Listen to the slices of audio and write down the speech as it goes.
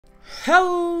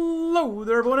Hello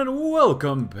there everyone and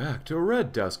welcome back to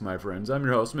Red Dusk, my friends. I'm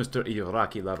your host, Mr.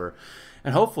 Iraqi Lover.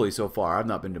 And hopefully so far I've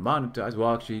not been demonetized.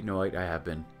 Well, actually, no, I have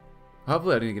been.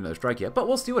 Hopefully I didn't get another strike yet, but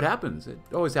we'll see what happens. It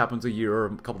always happens a year or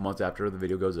a couple months after the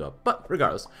video goes up. But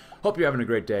regardless, hope you're having a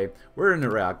great day. We're in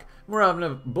Iraq. We're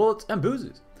having bullets and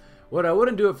boozes. What I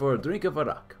wouldn't do it for a drink of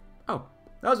Iraq. Oh,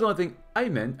 that was the only thing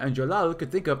Ayman and Jalal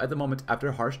could think of at the moment after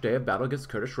a harsh day of battle against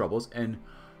Kurdish rebels in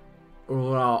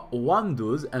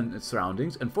Wanduz and its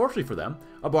surroundings. Unfortunately for them,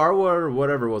 a bar, or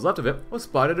whatever was left of it, was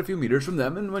spotted a few meters from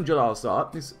them, and when Jalal saw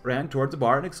it, he ran towards the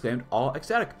bar and exclaimed, all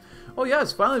ecstatic, "Oh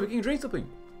yes, finally we can drink something!"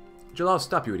 Jalal,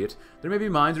 stop, you idiot. There may be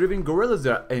mines or even gorillas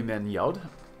there, Ayman yelled.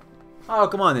 Oh,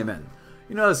 come on, Ayman.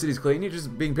 You know the city's clean, you're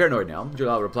just being paranoid now,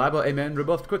 Jalal replied, but Ayman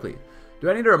rebuffed quickly. Do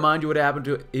I need to remind you what happened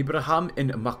to Ibrahim in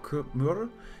Makhmur?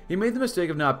 He made the mistake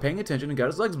of not paying attention and got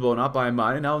his legs blown off by a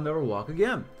mine, and now he'll never walk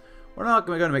again. We're not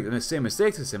going to make the same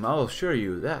mistakes as him, I'll assure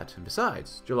you that. And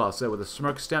besides, Jalal said with a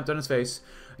smirk stamped on his face,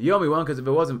 you owe me one, because if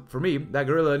it wasn't for me, that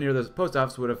gorilla near the post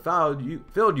office would have filled you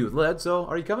with lead, so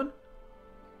are you coming?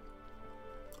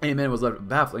 Ayman was left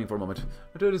baffling for a moment,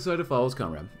 until he decided to follow his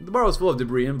comrade. The bar was full of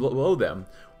debris, and below them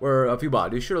were a few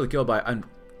bodies, surely killed by an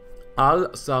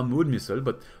Al-Samud missile,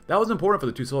 but that was important for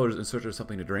the two soldiers in search of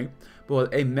something to drink. But while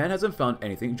Ayman hasn't found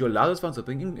anything, Jalal has found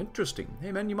something interesting.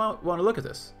 Hey man, you might want to look at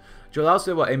this. Jalal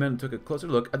said while Ayman took a closer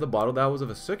look at the bottle that was of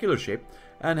a circular shape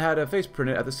and had a face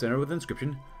printed at the center with the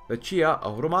inscription, Vechia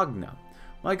Romagna.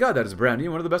 My god, that is brandy,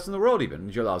 and one of the best in the world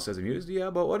even, Jalal says amused. Yeah,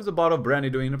 but what is a bottle of brandy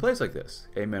doing in a place like this?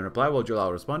 Ayman replied while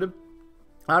Jalal responded,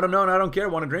 I don't know and I don't care,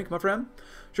 want a drink, my friend?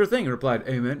 Sure thing, replied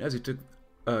Ayman as he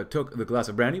took the glass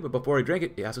of brandy, but before he drank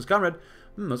it, he asked his comrade,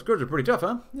 those Kurds are pretty tough,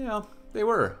 huh? Yeah, they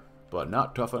were, but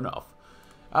not tough enough.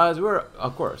 As we're,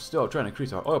 of course, still trying to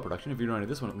increase our oil production, if you're running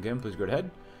this one again, please go ahead.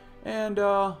 And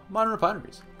modern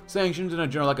refineries. Sanctions and a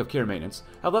general lack of care and maintenance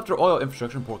have left our oil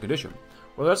infrastructure in poor condition.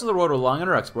 While the rest of the world relying on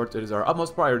our exports, it is our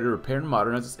utmost priority to repair and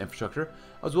modernize its infrastructure,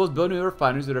 as well as building new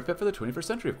refineries that are fit for the 21st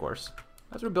century, of course.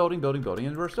 As we're building,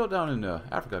 and we're still down in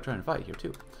Africa trying to fight here,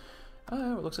 too.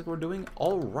 It looks like we're doing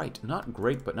alright. Not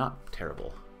great, but not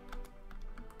terrible.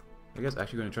 I guess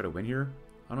actually going to try to win here.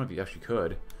 I don't know if you actually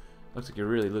could. Looks like you're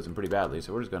really losing pretty badly,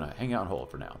 so we're just going to hang out and hold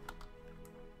for now.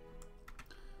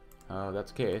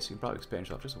 That's the case. You can probably expand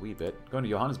yourself just a wee bit. Going to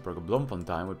Johannesburg or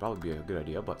Bloemfontein would probably be a good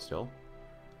idea, but still.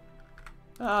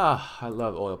 I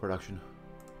love oil production.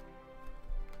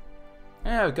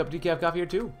 Yeah, a cup of decaf coffee here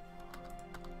too.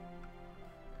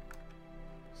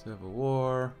 Civil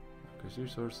War.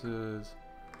 Resources.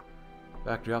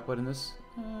 Factory output in this.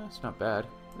 It's not bad.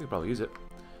 We could probably use it.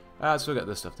 Still got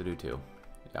this stuff to do too.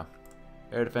 Yeah.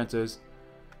 Air defenses.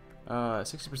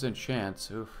 60% chance.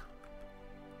 Oof.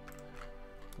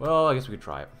 Well, I guess we could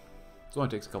try it. It only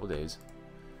takes a couple days.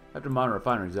 After modern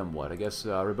refineries, then what? I guess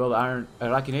rebuild the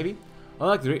Iraqi Navy?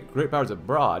 Unlike the great powers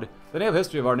abroad, the naval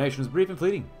history of our nation is brief and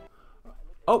fleeting.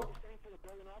 Oh!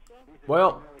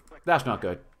 Well, that's not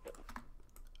good.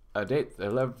 A date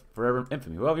that lived forever in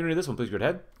infamy. Well, if you read this one, please go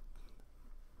ahead.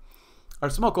 Our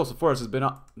small coastal force has been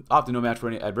often no match for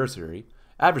any adversary,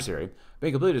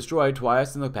 being completely destroyed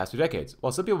twice in the past 2 decades.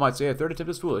 While some people might say a third attempt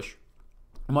is foolish,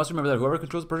 you must remember that whoever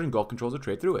controls the Persian Gulf controls the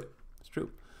trade through it. It's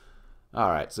true.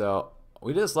 Alright, so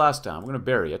we did this last time. We're going to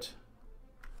bury it.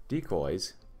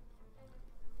 Decoys.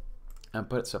 And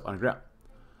put stuff underground.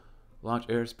 Launch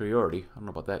air superiority. I don't know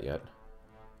about that yet.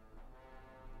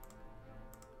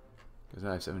 Because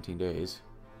I have 17 days.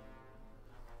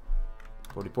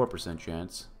 44%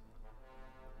 chance.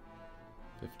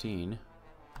 15.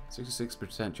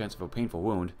 66% chance of a painful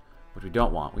wound, which we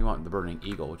don't want. We want the burning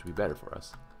eagle, which would be better for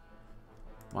us.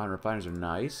 Modern refiners are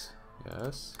nice.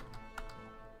 Yes.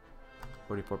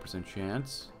 44%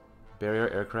 chance. Barrier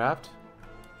aircraft.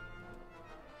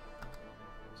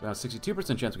 So now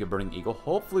 62% chance we get burning eagle.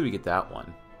 Hopefully we get that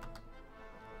one.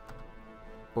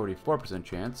 44%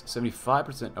 chance.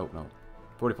 75%. Oh, no.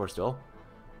 44 still.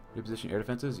 Reposition air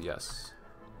defenses? Yes.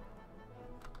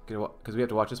 Because we have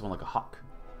to watch this one like a hawk.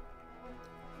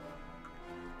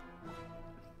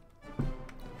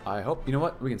 I hope, you know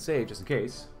what? We can save just in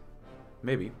case.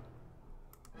 Maybe.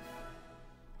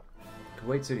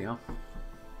 Kuwait City, huh?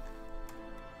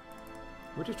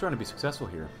 We're just trying to be successful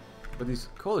here. But these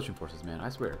coalition forces, man, I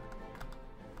swear.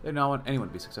 They do not want anyone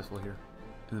to be successful here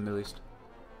in the Middle East.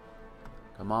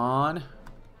 Come on.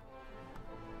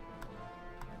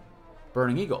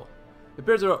 Burning Eagle. It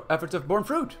appears our efforts have borne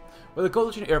fruit, where the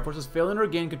coalition air forces failing to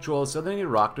regain control of southern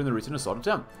Iraq during the recent assault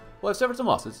attempt. While I've suffered some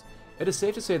losses, it is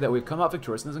safe to say that we've come out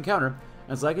victorious in this encounter,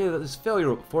 and it's likely that this failure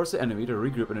will force the enemy to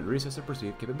regroup and reassess their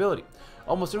perceived capability,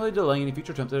 almost certainly delaying any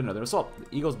future attempt at another assault.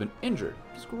 The Eagle's been injured,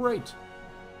 which is great.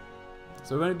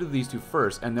 So we're going to do these two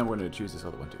first, and then we're going to choose this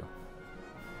other one too.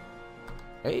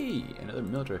 Hey, another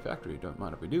military factory. Don't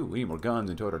mind if we do. We need more guns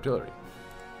and towed artillery.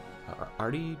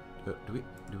 Arty, are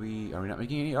we not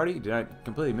making any Arty? Did I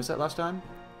completely miss that last time?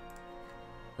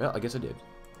 Well, I guess I did.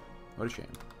 What a shame.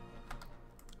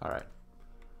 Alright.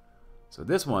 So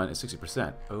this one is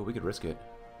 60%. Oh, we could risk it.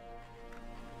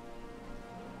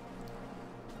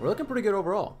 We're looking pretty good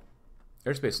overall.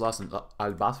 Airspace lost in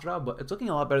Al-Basra, but it's looking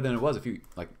a lot better than it was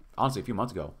honestly, a few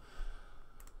months ago.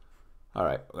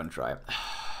 Alright, we're gonna try it.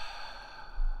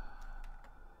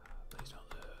 Please don't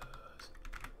lose.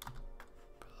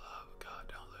 For the love of God,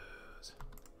 don't lose.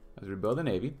 As we rebuild the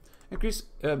Navy, increase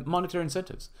monetary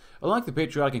incentives. Unlike the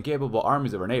patriotic and capable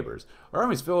armies of our neighbors, our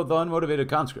armies fill with unmotivated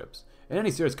conscripts. In any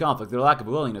serious conflict, their lack of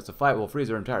willingness to fight will freeze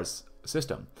our entire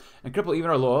system, and cripple even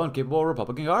our loyal and capable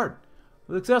Republican Guard.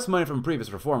 With excess money from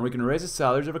previous reform, we can raise the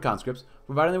salaries of our conscripts,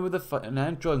 providing them with the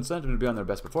financial incentive to be on their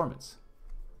best performance.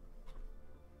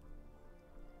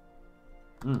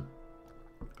 And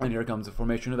here comes the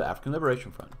formation of the African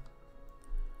Liberation Front.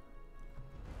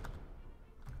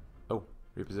 Oh,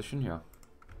 reposition, yeah.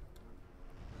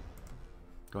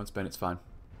 Go and spend, it's fine.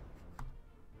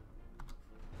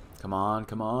 Come on,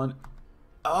 come on.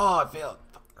 Oh, I failed.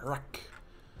 Frack.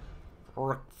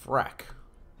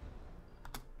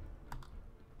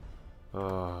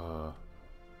 Bruh.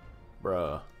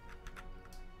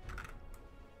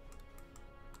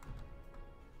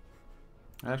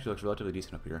 It actually looks relatively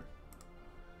decent up here.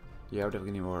 Yeah, we're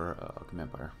definitely need more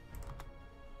command power.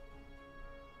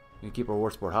 We can keep our war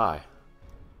support high.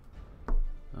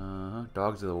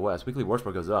 Dogs to the west. Weekly war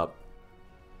support goes up.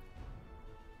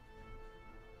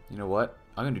 You know what?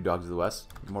 I'm gonna do dogs to the west.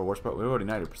 More war support. We're already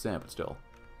 90%, but still.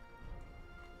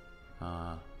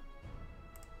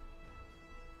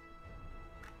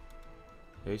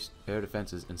 Air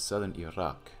defenses in southern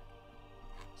Iraq.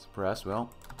 Suppressed.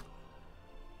 Well,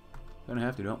 we're gonna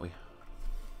have to, don't we?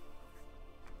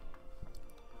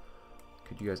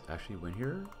 Could you guys actually win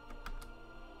here?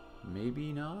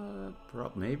 Maybe not.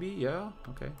 Maybe, yeah.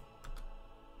 Okay.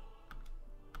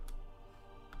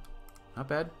 Not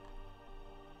bad.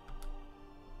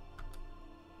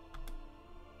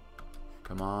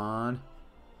 Come on.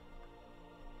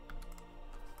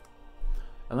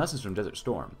 And lessons from Desert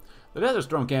Storm. The Desert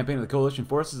Storm campaign of the coalition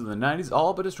forces in the 90s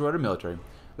all but destroyed our military.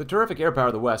 The terrific air power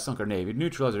of the West sunk our navy,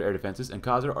 neutralized our air defenses, and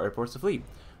caused our airports to flee.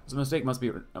 This mistake must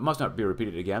not be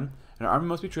repeated again, and our army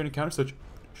must be trained to counter such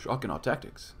shock and awe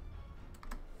tactics.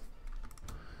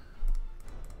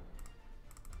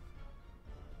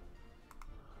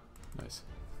 Nice.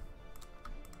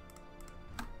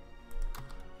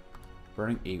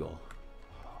 Burning Eagle.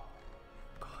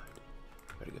 Good.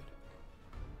 Very good.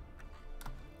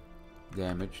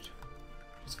 Damaged.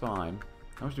 It's fine.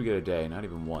 How much do we get a day? Not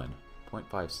even one.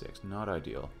 0.56. Not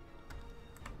ideal.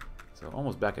 So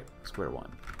almost back at square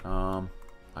one.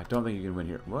 I don't think you can win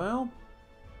here. Well,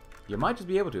 you might just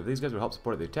be able to. If these guys would help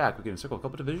support the attack, we can encircle a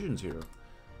couple divisions here.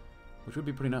 Which would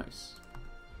be pretty nice.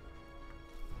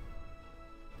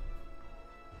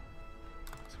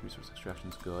 Resource extraction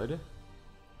is good.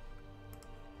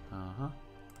 And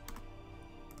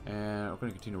we're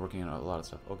going to continue working on a lot of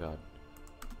stuff. Oh god.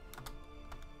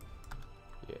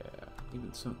 Yeah.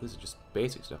 Even some. This is just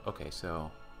basic stuff. Okay,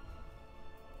 so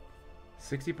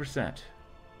 60%.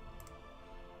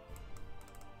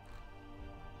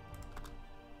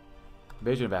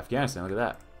 Invasion of Afghanistan. Look at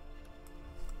that.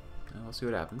 Well, let's see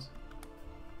what happens.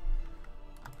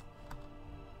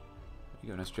 There you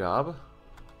go. Nice job.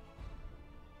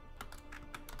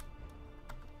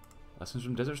 Lessons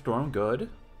from Desert Storm, good.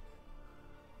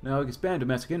 Now we can expand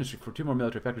domestic industry for 2 more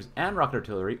military factories and rocket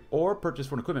artillery, or purchase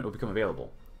foreign equipment will become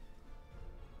available.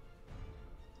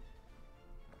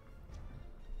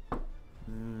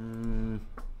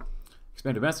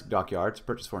 Expand domestic dockyards,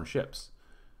 purchase foreign ships.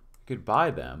 We could buy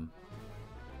them.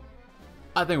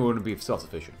 I think we're going to be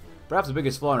self-sufficient. Perhaps the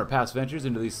biggest flaw in our past ventures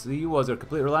into the sea was our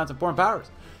complete reliance on foreign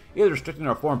powers, either restricting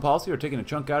our foreign policy or taking a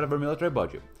chunk out of our military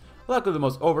budget. Luckily, the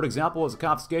most overt example was the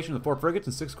confiscation of the 4 frigates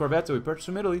and 6 corvettes that we purchased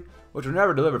from Italy, which were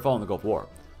never delivered following the Gulf War.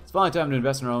 It's finally time to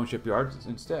invest in our own shipyards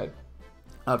instead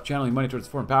of channeling money towards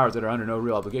foreign powers that are under no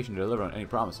real obligation to deliver on any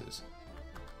promises.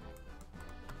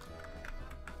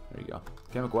 There you go.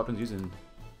 Chemical weapons used in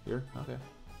here? Okay.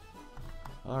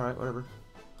 Alright, whatever.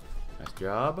 Nice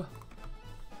job.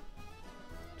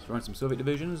 Destroying some Soviet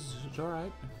divisions. It's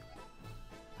alright.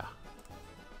 Ah.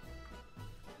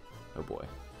 Oh boy.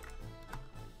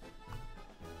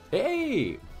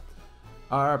 Hey!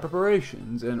 Our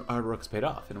preparations and our work's paid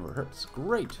off, and we're hurt. It's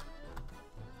great.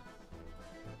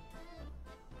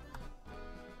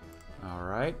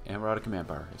 Alright, and we're out of command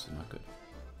power. This is not good.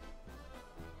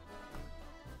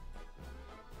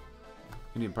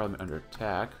 Indian Parliament under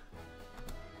attack.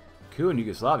 Coup in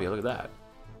Yugoslavia, look at that.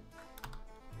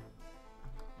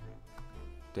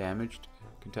 Damaged,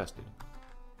 contested.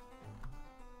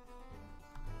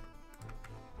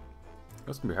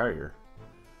 What's gonna be hard here?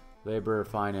 Labor,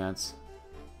 finance.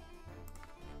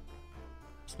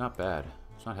 It's not bad.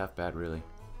 It's not half bad, really.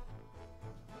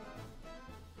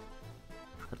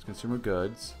 That's consumer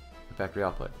goods and factory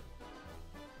output.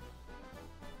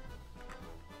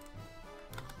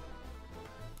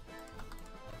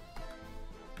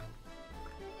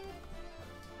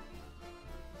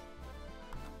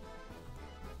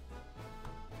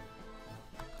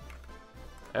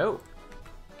 Oh,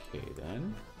 okay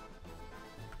then.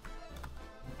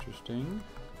 Interesting.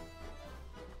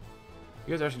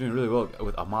 You guys are actually doing really well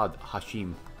with Ahmad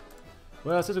Hashim.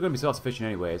 Well, since we're going to be self-sufficient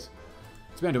anyways,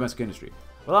 expand domestic industry.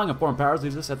 Relying on foreign powers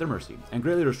leaves us at their mercy, and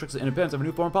greatly restricts the independence of a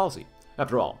new foreign policy.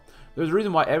 After all, there's a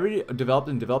reason why every developed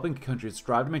and developing countries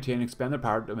strive to maintain and expand their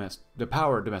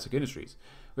power of domestic industries.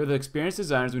 We have the experienced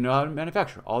designers, we know how to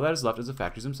manufacture. All that is left is the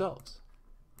factories themselves.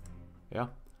 Yeah.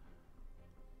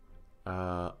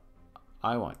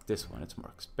 I want this one. It's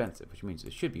more expensive, which means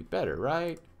it should be better,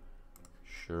 right?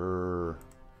 Sure.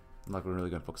 I'm not really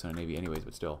going to focus on a navy anyways,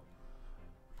 but still.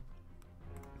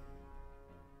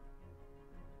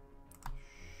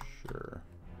 Sure.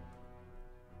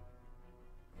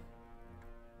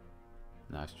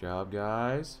 Nice job,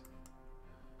 guys.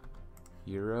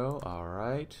 Euro,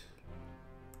 alright.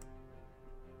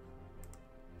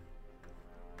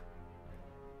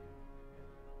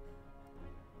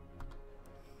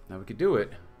 Now we could do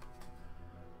it.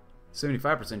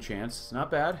 75% chance.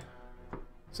 Not bad.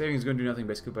 Saving is going to do nothing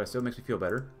basically, but it still makes me feel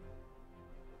better.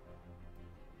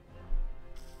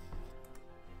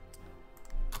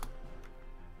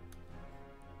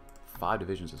 Five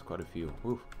divisions is quite a few.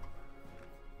 Oof.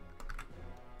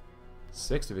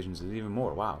 6 divisions is even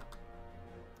more. Wow.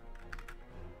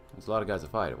 There's a lot of guys to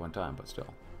fight at one time, but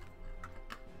still.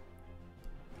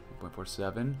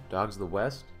 1.47. Dogs of the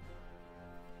West.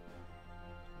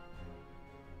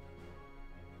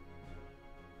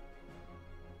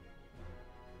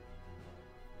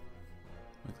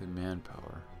 Weekly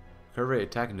manpower. Curve rate,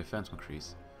 attack, and defense will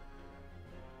increase.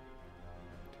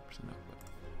 2% output.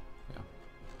 Yeah.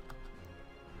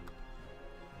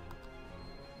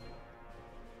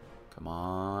 Come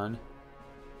on.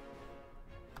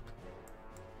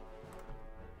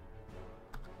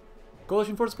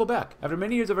 Coalition forces pull back. After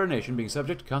many years of our nation being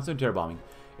subject to constant terror bombing,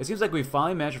 it seems like we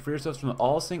finally managed to free ourselves from the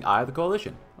all-seeing eye of the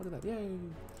coalition. Look at that. Yay.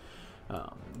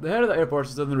 The head of the air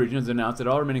forces of the region has announced that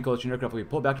all remaining coalition aircraft will be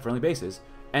pulled back to friendly bases,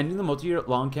 ending the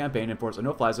multi-year-long campaign and enforce a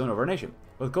no-fly zone over our nation.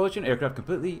 With coalition aircraft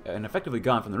completely and effectively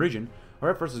gone from the region, our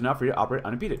air force is now free to operate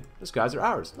unimpeded. The skies are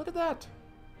ours. Look at that.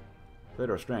 Played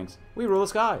our strengths. We rule the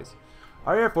skies.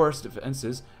 Our air force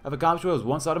defenses have accomplished what was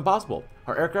once thought impossible.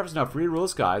 Our aircraft is now free to rule the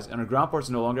skies, and our ground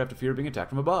forces no longer have to fear being attacked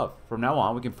from above. From now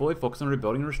on, we can fully focus on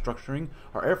rebuilding and restructuring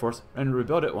our air force and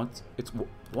rebuild its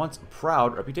once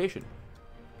proud reputation.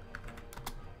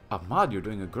 Ahmad, you're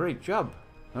doing a great job.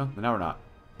 Well, but now we're not.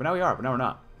 But now we are, but now we're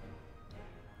not.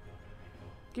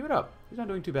 Give it up. He's not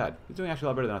doing too bad. He's doing actually a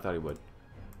lot better than I thought he would.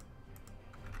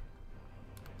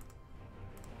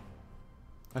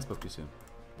 I spoke too soon.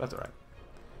 That's alright.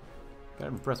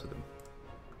 Gotta be impressed with him.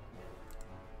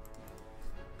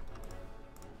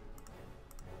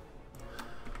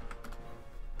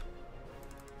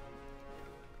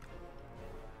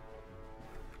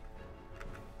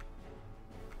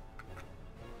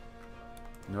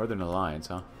 Northern Alliance,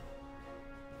 huh?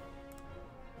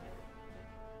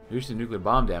 Reducing nuclear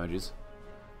bomb damages.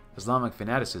 Islamic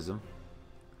fanaticism.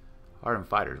 Hardened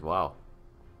fighters, wow.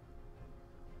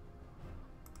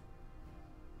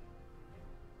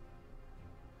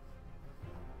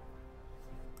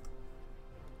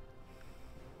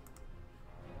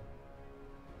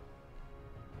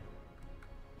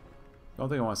 I don't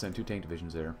think I want to send 2 tank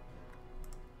divisions there.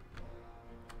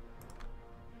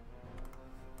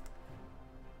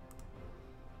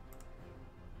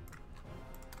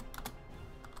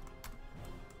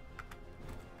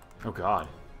 Oh god.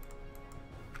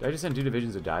 Did I just send 2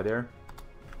 divisions to die there?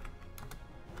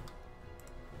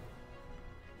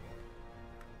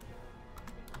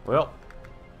 Well,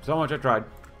 so much I tried.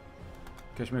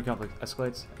 Kashmir conflict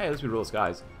escalates. Hey, at least we rule the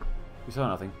skies. We saw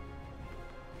nothing.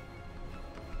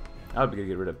 That would be good to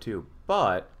get rid of too.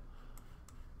 But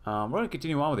we're going to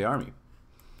continue on with the army.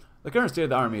 The current state of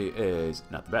the army is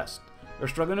not the best. We're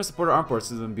struggling to support our armed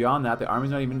forces, and beyond that, the army's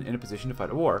not even in a position to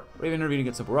fight a war, or even intervene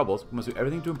against simple rebels. We must do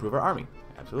everything to improve our army.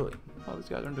 Absolutely. Well, these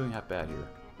guys aren't doing half bad here.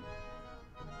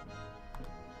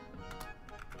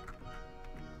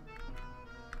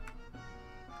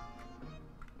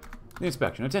 The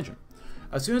inspection. Attention.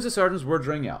 As soon as the sergeant's words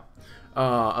rang out,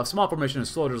 a small formation of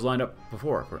soldiers lined up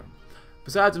before him.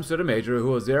 Besides him stood a major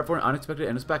who was there for an unexpected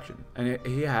inspection, and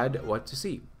he had what to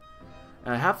see.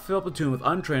 A half-filled platoon with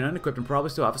untrained, unequipped, and probably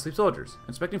still half-asleep soldiers.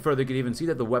 Inspecting further, he could even see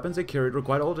that the weapons they carried were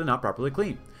quite old and not properly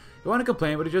clean. He wanted to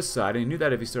complain, but he just sighed, and he knew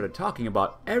that if he started talking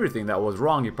about everything that was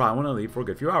wrong, he'd probably want to leave for a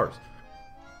good few hours.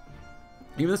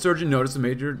 Even the surgeon noticed the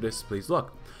major displeased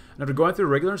look. And after going through a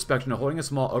regular inspection and holding a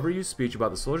small overused speech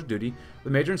about the soldier's duty, the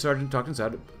major and sergeant talked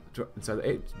inside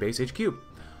the base HQ.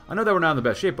 I know that we're not in the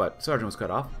best shape, but sergeant was cut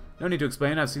off. No need to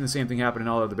explain. I've seen the same thing happen in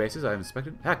all other bases I've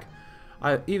inspected. Heck,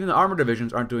 even the armored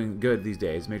divisions aren't doing good these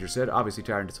days, Major said, obviously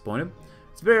tired and disappointed.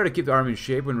 It's very hard to keep the army in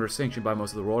shape when we're sanctioned by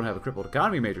most of the world and have a crippled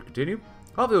economy, Major continued.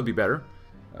 Hopefully it'll be better.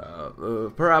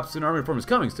 Perhaps an army reform is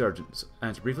coming, Sergeant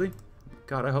answered briefly.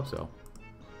 God, I hope so.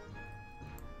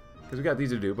 Because we got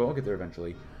these to do, but we'll get there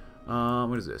eventually.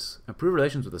 What is this? Improve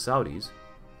relations with the Saudis.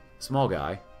 Small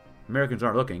guy. Americans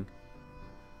aren't looking.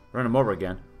 Run them over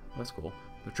again. That's cool.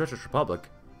 The Treacherous Republic.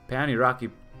 Pan-Iraqi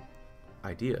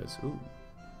ideas. Ooh.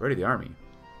 Ready the army.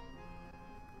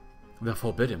 The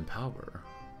Forbidden Power.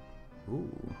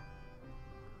 Ooh.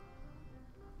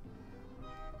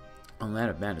 On land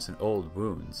of madness and old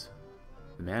wounds.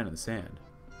 The man in the sand.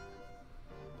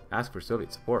 Ask for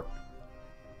Soviet support.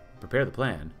 Prepare the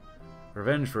plan.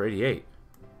 Revenge for 88.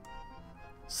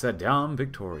 Saddam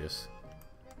victorious.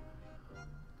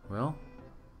 Well,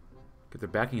 get their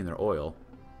backing in their oil.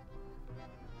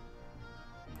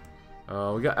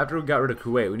 After we got rid of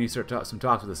Kuwait, we need to start some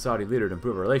talks with the Saudi leader to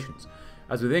improve our relations.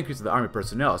 As with the increase of the army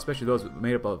personnel, especially those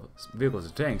made up of vehicles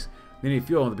and tanks, they need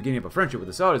fuel in the beginning of a friendship with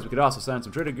the Saudis. We could also sign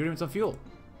some trade agreements on fuel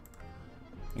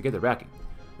and get their backing.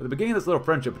 At the beginning of this little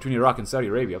friendship between Iraq and Saudi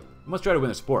Arabia, we must try to win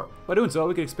their support. By doing so,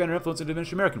 we could expand our influence and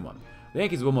diminish the American one. The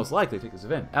Yankees will most likely take this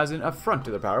event as an affront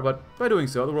to their power, but by doing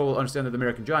so, the world will understand that the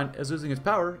American giant is losing its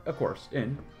power, of course,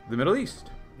 in the Middle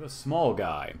East. The small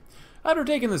guy. After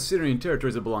taking the Syrian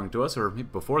territories that belonged to us, or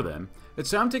before then, it's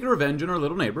time to take revenge on our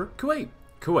little neighbor, Kuwait.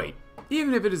 Kuwait,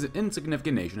 even if it is an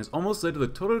insignificant nation, has almost led to the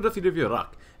total defeat of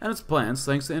Iraq and its plans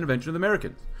thanks to the intervention of the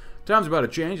Americans. Time's about to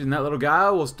change, and that little guy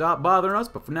will stop bothering us,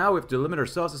 but for now we have to limit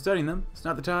ourselves to studying them. It's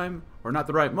not the time, or not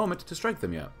the right moment, to strike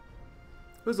them yet.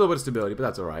 There's a little bit of stability, but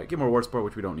that's alright. Get more war support,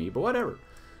 which we don't need, but whatever.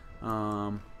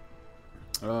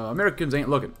 Americans ain't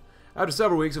looking. After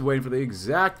several weeks of waiting for the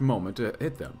exact moment to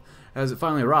hit them, as it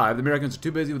finally arrived, the Americans are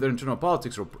too busy with their internal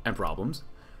politics and problems.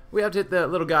 We have to hit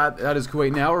that little guy that is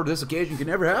Kuwait now, or this occasion can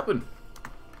never happen.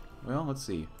 Well, let's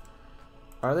see.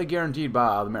 Are they guaranteed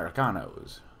by the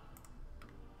Americanos?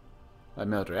 By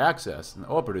military access and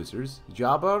the oil producers,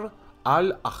 Jabr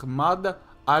al-Ahmad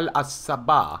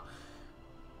al-Sabah.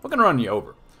 We're going to run you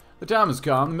over. The time has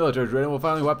come, the military is ready, and we'll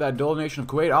finally wipe that dull nation of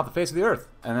Kuwait off the face of the earth.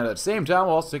 And at the same time,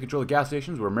 we'll also take control of gas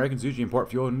stations where Americans usually import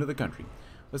fuel into the country.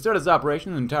 Let's start this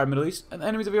operation in the entire Middle East, and the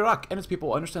enemies of Iraq and its people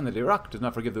will understand that Iraq does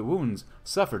not forgive the wounds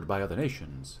suffered by other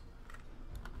nations.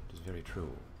 It is very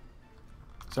true.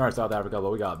 Sorry, South Africa,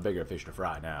 but we got bigger fish to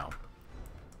fry now.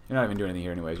 You're not even doing anything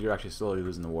here anyways. You're actually slowly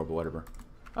losing the war, but whatever.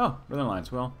 Oh, Northern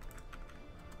Alliance. Well,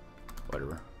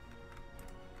 whatever.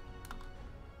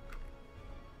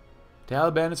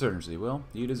 Taliban insurgency. Well,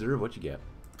 you deserve what you get.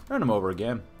 Turn them over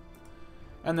again.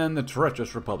 And then the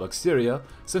treacherous Republic, Syria.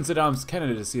 Since Saddam's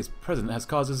candidacy as president has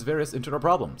caused us various internal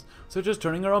problems, such as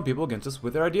turning our own people against us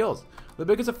with their ideals. The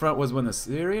biggest affront was when the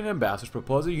Syrian ambassadors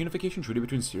proposed a unification treaty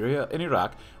between Syria and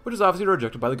Iraq, which was obviously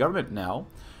rejected by the government. Now,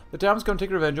 the time has come to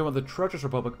take revenge on the treacherous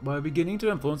Republic by beginning to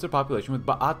influence their population with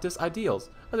Ba'athist ideals,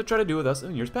 as they tried to do with us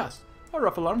in years past. A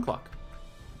rough alarm clock.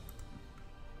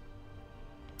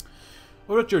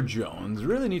 Well, Richard Jones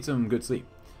really needs some good sleep.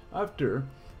 After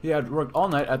he had worked all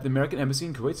night at the American Embassy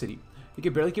in Kuwait City, he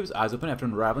could barely keep his eyes open after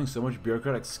unraveling so much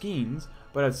bureaucratic schemes,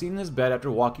 but had seen his bed after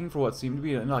walking for what seemed to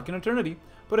be like an eternity,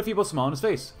 but a feeble smile on his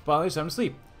face. Finally, it's time to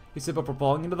sleep. He set before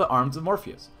falling into the arms of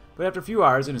Morpheus. But after a few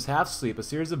hours in his half-sleep, a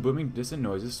series of booming, distant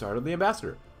noises startled the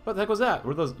ambassador. What the heck was that?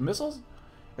 Were those missiles?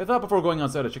 He thought before going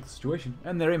outside to check the situation,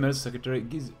 and there he met his secretary,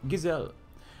 Giselle,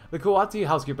 the Kuwaiti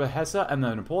housekeeper, Hessa, and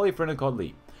the Napoli friend called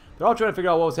Lee. They're all trying to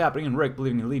figure out what was happening, and Rick,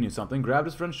 believing Lee knew something, grabbed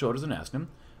his friend's shoulders and asked him,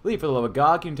 Lee, for the love of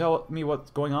God, can you tell me what's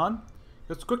going on?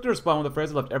 He was quick to respond with a phrase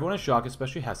that left everyone in shock,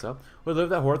 especially Hessa, who had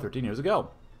lived that horror 13 years ago.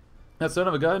 That son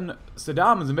of a gun,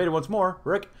 Saddam has invaded once more.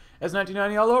 Rick, it's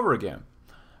 1990 all over again.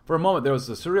 For a moment, there was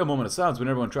a surreal moment of silence when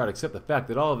everyone tried to accept the fact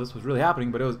that all of this was really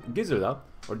happening, but it was Gisela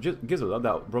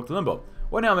that broke the limbo.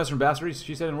 What now, Mr. Ambassador?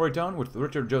 She said in a worried tone, with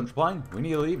Richard Jones replying, we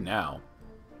need to leave now.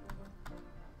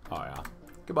 Oh, yeah.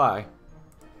 Goodbye.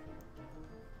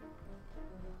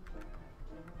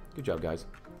 Good job, guys.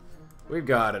 We've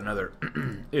got another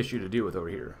issue to deal with over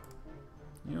here.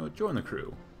 You know, join the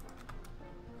crew.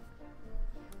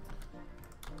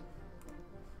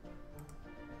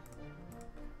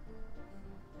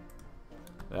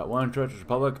 That one treacherous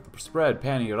republic spread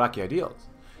pan-Iraqi ideals.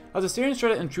 As the Syrians try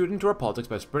to intrude into our politics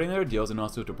by spreading their ideals and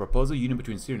also to propose a union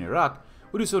between Syria and Iraq,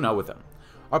 we do so now with them.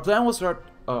 Our plan will start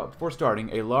for starting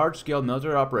a large-scale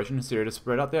military operation in Syria to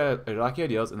spread out the Iraqi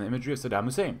ideals and the imagery of Saddam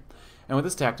Hussein. And with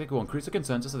this tactic, we'll increase the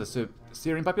consensus of the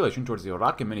Syrian population towards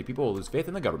Iraq, and many people will lose faith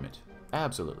in the government.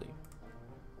 Absolutely.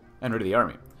 And rid of the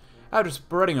army. After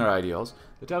spreading our ideals,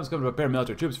 the time has come to prepare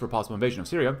military troops for a possible invasion of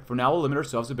Syria. For now, we'll limit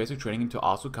ourselves to basic training and to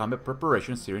also combat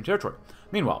preparation in Syrian territory.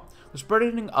 Meanwhile, the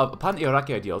spreading of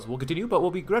pan-Iraqi ideals will continue, but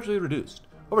will be gradually reduced.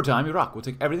 Over time, Iraq will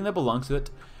take everything that belongs to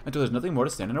it until there's nothing more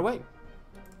to stand in our way.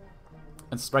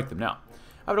 And strike them now.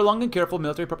 After long and careful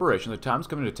military preparation, the time has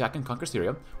come to attack and conquer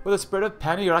Syria. With the spread of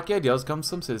pan-Iraqi ideals comes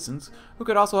some citizens who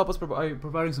could also help us by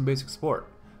providing some basic support.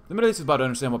 The Middle East is about to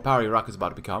understand what power Iraq is about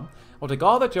to become. We'll take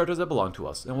all the territories that belong to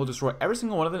us, and we'll destroy every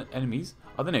single one of the enemies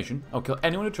of the nation, and we'll kill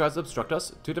anyone who tries to obstruct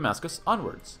us to Damascus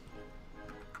onwards.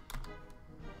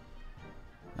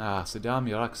 Ah, Saddam,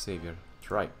 Iraq's savior.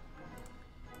 That's right.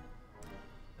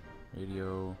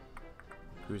 Radio,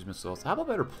 cruise missiles. How about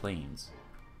better planes?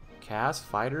 CAS,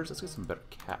 fighters? Let's get some better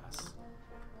CAS.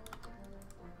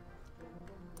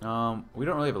 We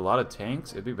don't really have a lot of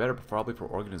tanks. It'd be better probably for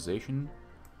organization.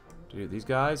 Dude, these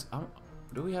guys,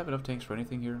 do we have enough tanks for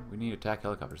anything here? We need attack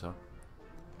helicopters, huh?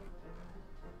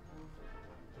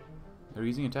 They're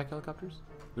using attack helicopters?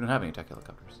 We don't have any attack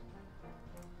helicopters.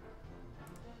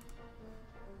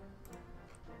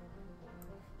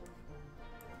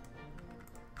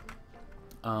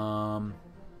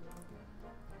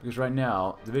 Because right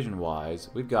now, division-wise,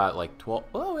 we've got like 12...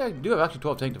 Well, we do have actually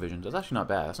 12 tank divisions. That's actually not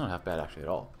bad. That's not half bad, actually, at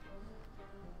all.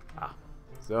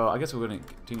 So I guess we're going to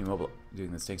continue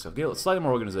doing this tank stuff. Get slightly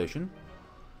more organization,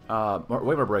 way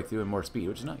more breakthrough, and more speed,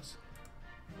 which is nice.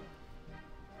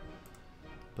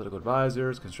 Political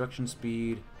advisors, construction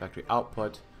speed, factory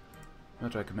output,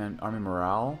 military command, army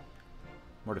morale.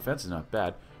 More defense is not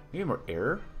bad. Maybe more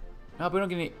air? No, but we don't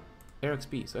get any air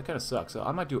XP, so that kind of sucks. So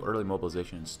I might do early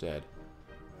mobilization instead.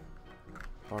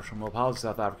 Partial mob. How's the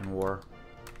South African War?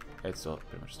 It's still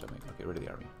pretty much stomach. Okay, rid of the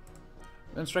army.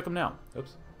 Then strike them now.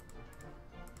 Oops.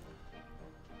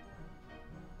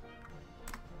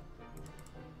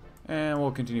 And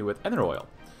we'll continue with Ether oil.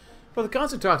 For the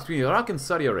constant talks between Iraq and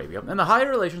Saudi Arabia, and the higher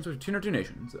relations between our two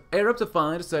nations, the Arabs have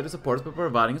finally decided to support us by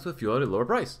providing us with fuel at a lower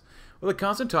price. With the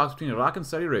constant talks between Iraq and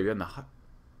Saudi Arabia and the...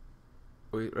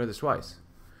 We read this twice.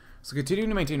 So continuing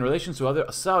to maintain relations to other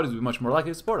Saudis will be much more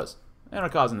likely to support us, and our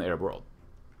cause in the Arab world.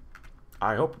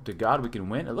 I hope to God we can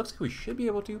win. It looks like we should be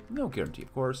able to. No guarantee,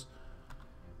 of course.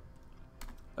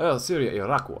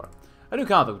 Syria-Iraq war. A new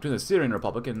conflict between the Syrian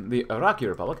Republic and the Iraqi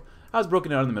Republic has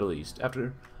broken out in the Middle East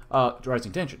after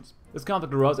rising tensions. This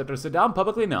conflict arose after Saddam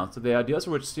publicly announced that the ideas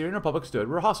for which Syrian Republic stood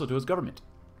were hostile to his government,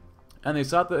 and they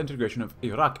sought the integration of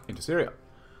Iraq into Syria.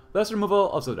 Thus,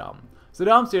 removal of Saddam.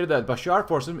 Saddam stated that Bashar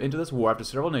forced him into this war after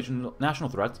several national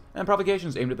threats and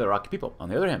provocations aimed at the Iraqi people. On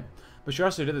the other hand,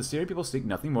 Bashar stated that the Syrian people seek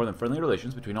nothing more than friendly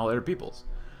relations between all Arab peoples,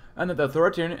 and that the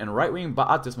authoritarian and right-wing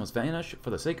Ba'athists must vanish for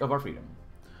the sake of our freedom.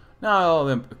 Now,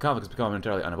 the conflict has become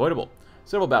entirely unavoidable.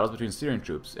 Several battles between Syrian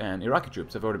troops and Iraqi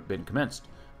troops have already been commenced.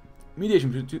 Mediation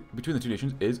between the two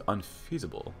nations is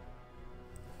unfeasible.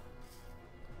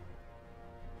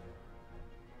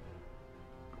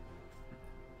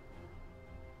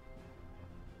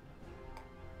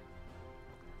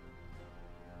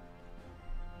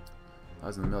 I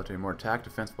was in the military, more attack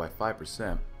defense by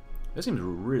 5%. This seems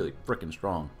really freaking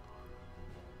strong.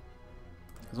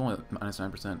 It's only minus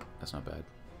 9%. That's not bad.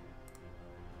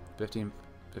 15.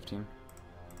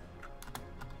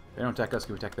 They don't attack us,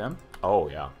 can we attack them? Oh,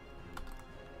 yeah.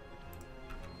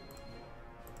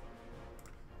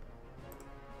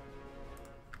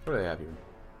 What do they have here?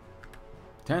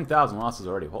 10,000 losses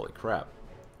already, holy crap.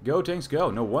 Go, tanks,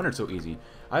 go. No wonder it's so easy.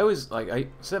 I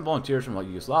sent volunteers from like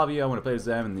Yugoslavia when I played as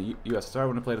them, and the USSR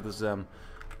when I played as them,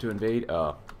 to invade,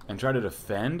 and try to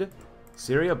defend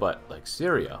Syria, but like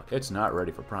Syria, it's not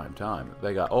ready for prime time.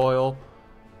 They got oil,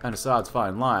 and Assad's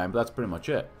fine line, but that's pretty much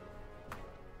it.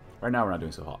 Right now we're not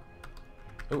doing so hot.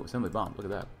 Oh, assembly bomb, look at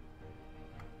that.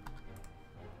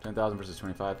 10,000 versus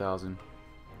 25,000.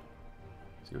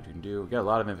 See what you can do. We got a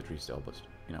lot of infantry still, but,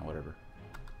 you know, whatever.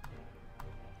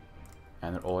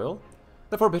 And their oil.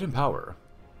 The forbidden power.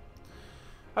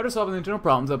 After solving the internal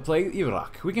problems that plague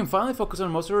Iraq, we can finally focus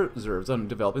on most of our reserves on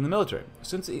developing the military.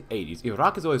 Since the 80s,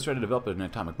 Iraq has always tried to develop an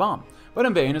atomic bomb, but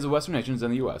in vain, as the Western nations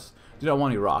and the US do not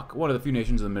want Iraq, one of the few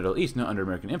nations in the Middle East not under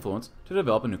American influence, to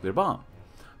develop a nuclear bomb.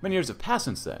 Many years have passed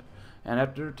since then, And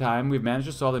after time, we've managed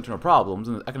to solve the internal problems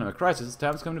and the economic crisis. It's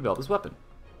time to come to develop this weapon.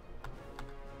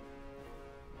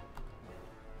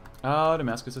 Oh,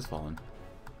 Damascus has fallen.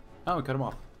 Oh, we cut him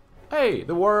off. Hey,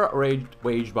 the war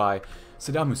waged by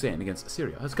Saddam Hussein against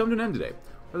Syria has come to an end today,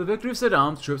 with the victory of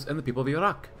Saddam's troops and the people of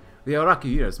Iraq. The Iraqi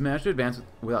units managed to advance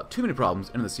without too many problems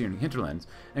into the Syrian hinterlands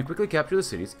and quickly capture the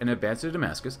cities and advance to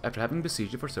Damascus after having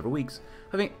besieged it for several weeks,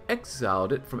 having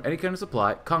exiled it from any kind of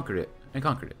supply, conquered it.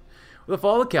 With the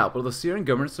fall of the capital, the Syrian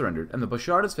government surrendered, and the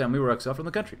Bashar and his family were exiled from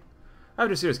the country.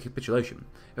 After Syria's capitulation,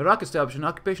 Iraq established an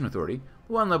occupation authority,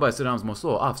 the one led by Saddam's most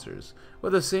loyal officers,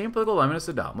 with the same political alignment as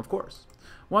Saddam, of course.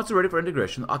 Once ready for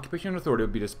integration, the occupation authority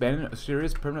would be disbanded and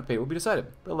Syria's permanent fate would be decided.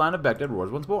 The line of Baghdad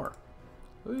roars once more.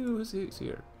 Ooh, who's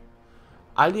here?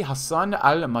 Ali Hassan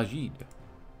al-Majid.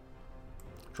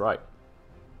 That's right.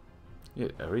 Yeah,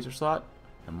 a research slot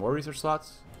and more research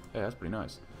slots. Hey, that's pretty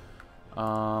nice.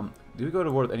 Do we go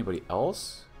to war with anybody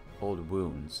else? Old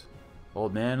wounds.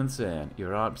 Old man in the sand.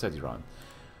 Iran, besides Iran.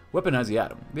 Weaponize the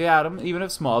atom. The atom, even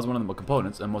if small, is one of the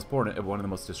components and most important of one of the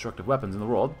most destructive weapons in the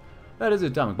world. That is the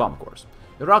atomic bomb, of course.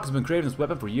 Iraq has been craving this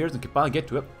weapon for years and can finally get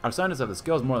to it. Our scientists have the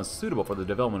skills more than suitable for the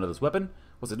development of this weapon.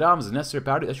 What Saddam is the necessary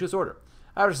power to issue this order.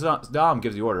 After Saddam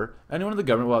gives the order, anyone in the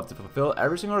government will have to fulfill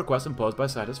every single request imposed by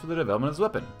scientists for the development of this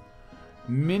weapon.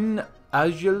 Min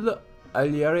Ajil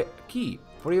al-Iraqi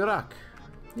for Iraq.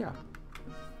 Yeah.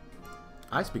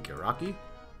 I speak Iraqi.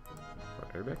 Or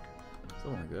Arabic?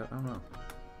 Something like that. I don't know.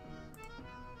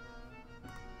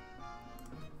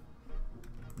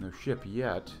 No ship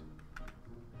yet.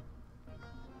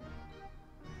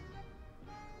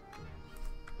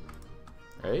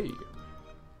 Hey.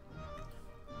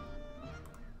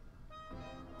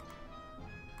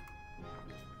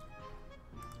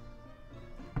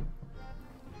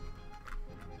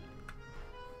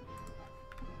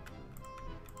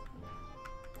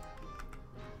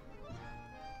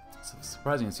 It's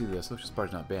surprising to see the social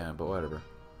spark's not banned, but whatever.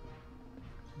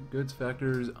 Goods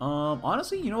factors.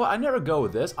 Honestly, you know what? I never go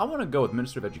with this. I want to go with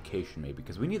Minister of Education, maybe,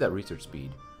 because we need that research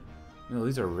speed. You know,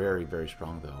 these are very, very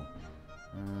strong, though.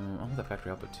 I want that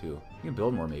factory output, too. We can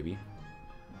build more, maybe.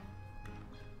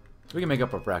 We can make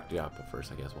up our factory output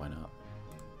first, I guess. Why not?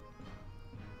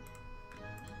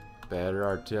 Better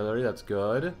artillery. That's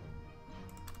good.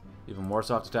 Even more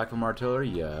soft attack from artillery.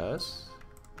 Yes.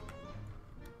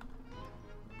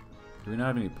 Do we not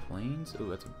have any planes? Oh,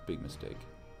 that's a big mistake.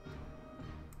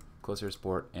 Close air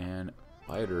support and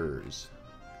fighters.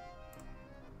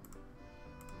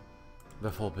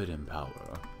 The forbidden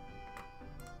power.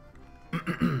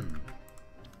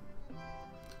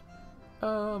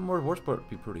 More war support would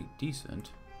be pretty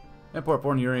decent. Import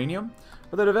foreign uranium.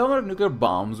 For the development of nuclear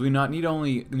bombs, we not need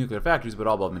only nuclear factories, but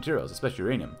all bulk materials, especially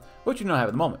uranium, which we don't have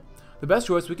at the moment. The best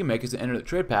choice we can make is to enter the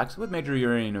trade pacts with major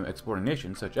uranium exporting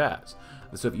nations such as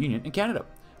the Soviet Union and Canada.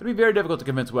 It would be very difficult to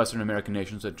convince Western American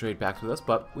nations to trade pacts with us,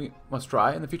 but we must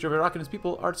try, and the future of Iraq and its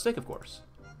people are at stake, of course.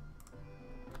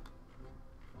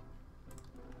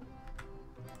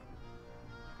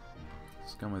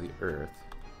 Scum of the Earth.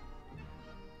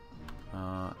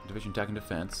 Division attack and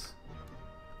defense.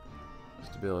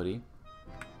 Stability.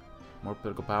 More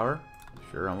political power?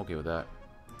 Sure, I'm okay with that.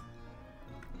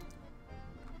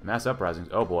 Mass uprisings.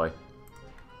 Oh boy.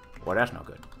 Boy, that's not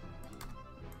good.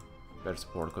 Better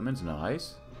support equipment's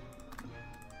nice.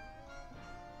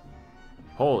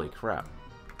 Holy crap.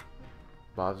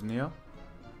 Bosnia.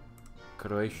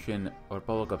 Croatian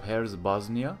Republic of Hers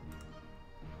Bosnia.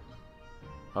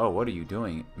 Oh, what are you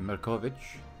doing? Mirkovic.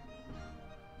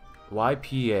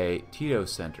 YPA Tito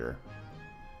Center.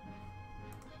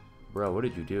 Bro, what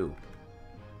did you do?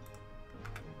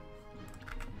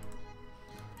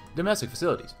 Domestic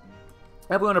facilities.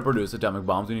 If we want to produce atomic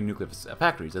bombs, we need nuclear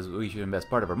factories, as we should invest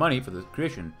part of our money for the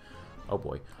creation, oh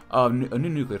boy, of new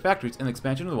nuclear factories and the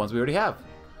expansion of the ones we already have.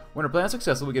 When our plan is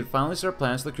successful, we can finally start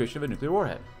plans for the creation of a nuclear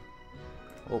warhead.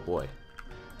 Oh boy.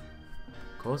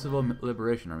 Kosovo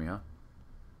Liberation Army, huh?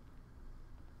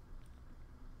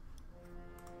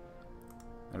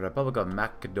 The Republic of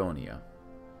Macedonia.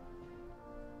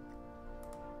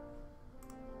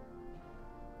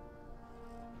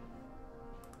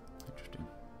 Interesting.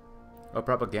 Oh,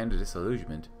 propaganda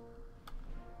disillusionment.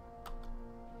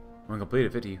 When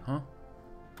completed 50, huh?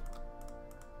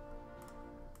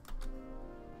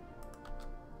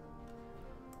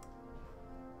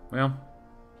 Well,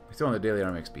 we're still on the daily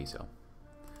army XP, so.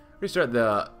 Restart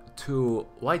the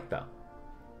Tuwaita.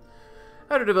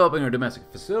 After developing our domestic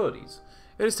facilities,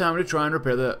 it is time to try and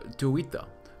repair the Tuwaita.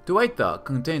 Tuwaita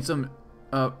contains some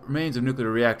remains of nuclear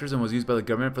reactors and was used by the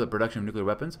government for the production of nuclear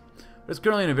weapons. It's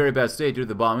currently in a very bad state due to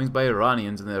the bombings by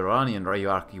Iranians in the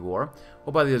Iranian-Iraqi War,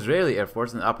 or by the Israeli Air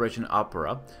Force in the Operation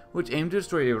Opera, which aimed to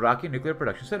destroy Iraqi nuclear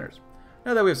production centers.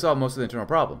 Now that we have solved most of the internal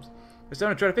problems, it's time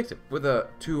to try to fix it. With the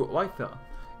two Hoi4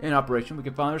 in operation, we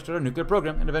can finally restart our nuclear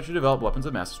program and eventually develop weapons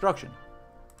of mass destruction.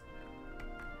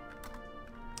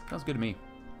 Sounds good to me.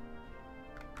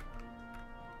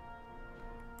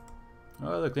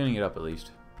 Oh, they're cleaning it up at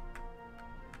least.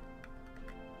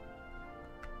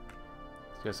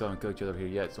 These guys still haven't killed each other here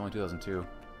yet. It's only 2002.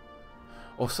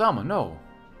 Osama, no!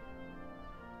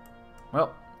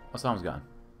 Well, Osama's gone.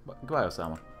 Goodbye,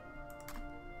 Osama.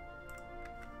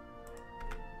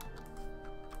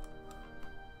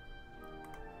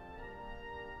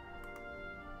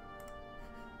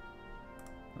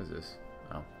 What is this?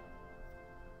 Oh.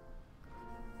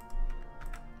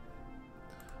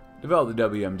 Develop the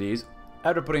WMDs.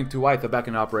 After putting two Hoi4 back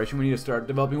in operation, we need to start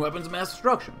developing weapons of mass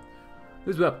destruction.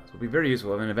 These weapons will be very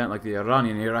useful in an event like the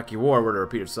Iranian-Iraqi War were to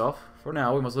repeat itself. For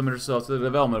now, we must limit ourselves to the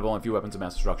development of only a few weapons of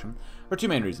mass destruction, for two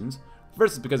main reasons.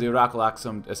 First is because Iraq lacks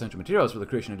some essential materials for the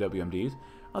creation of WMDs.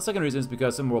 The second reason is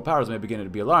because some world powers may begin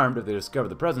to be alarmed if they discover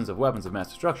the presence of weapons of mass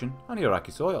destruction on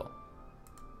Iraqi soil.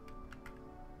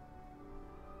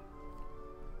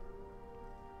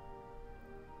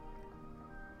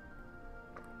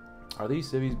 Are these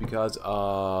civvies because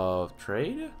of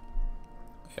trade?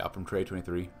 Yeah, from trade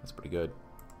 23. That's pretty good.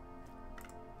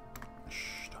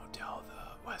 Shh, don't tell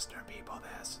the Western people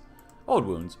this. Old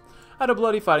wounds. Out of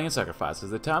bloody fighting and sacrifices,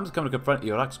 the time has come to confront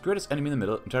Iraq's greatest enemy in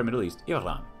the entire Middle East,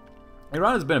 Iran.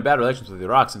 Iran has been in bad relations with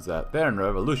Iraq since the Theran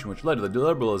Revolution, which led to the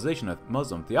liberalization of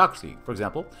Muslim theocracy. For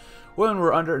example, women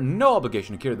were under no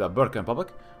obligation to carry the burqa in public,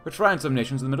 which frightened some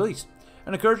nations in the Middle East,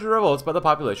 and encouraged revolts by the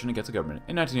population against the government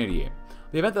in 1988.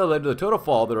 The event that led to the total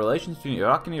fall of the relations between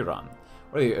Iraq and Iran,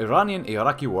 or the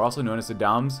Iranian-Iraqi War, also known as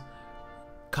Saddam's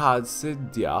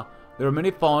Qadsidiyah. There were many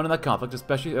fallen in that conflict,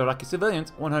 especially Iraqi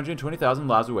civilians. 120,000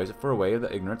 lives were wasted for away of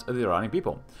the ignorance of the Iranian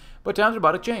people. But times are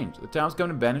about to change. The time has come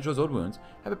to bandage those old wounds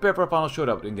and prepare for a final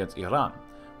showdown against Iran.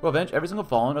 We'll avenge every single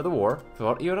fallen of the war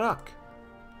for Iraq.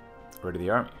 Ready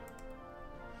the army.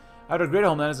 After a great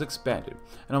homeland has expanded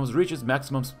and almost reached its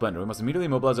maximum splendor, we must immediately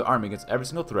mobilize our army against every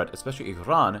single threat, especially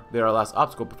Iran. They are our last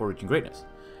obstacle before reaching greatness,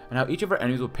 and how each of our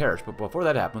enemies will perish. But before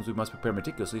that happens, we must prepare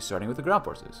meticulously, starting with the ground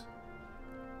forces.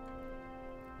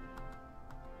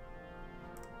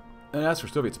 And as for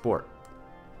Soviet support,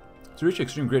 to reach the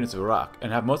extreme greatness of Iraq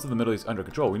and have most of the Middle East under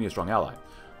control, we need a strong ally.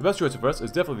 The best choice for us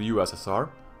is definitely the USSR.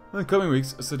 In the coming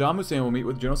weeks, Saddam Hussein will meet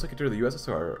with the General Secretary of the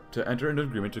USSR to enter into an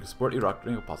agreement to support Iraq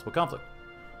during a possible conflict.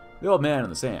 The old man in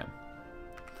the sand.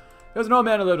 There was an old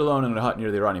man who lived alone in a hut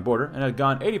near the Iranian border and had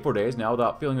gone 84 days now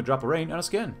without feeling a drop of rain on his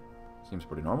skin. Seems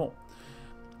pretty normal.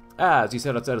 As he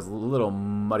sat outside his little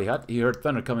muddy hut, he heard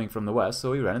thunder coming from the west,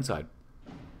 so he ran inside.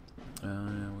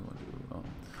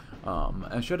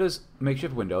 And shut his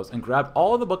makeshift windows and grabbed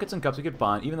all of the buckets and cups he could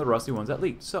find, even the rusty ones that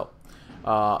leaked. So,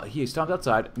 he stomped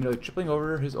outside, nearly tripping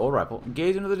over his old rifle, and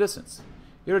gazed into the distance.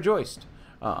 He rejoiced.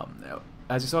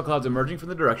 As he saw clouds emerging from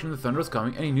the direction the thunder was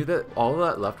coming, and he knew that all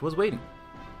that left was waiting.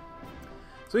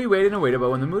 So he waited and waited,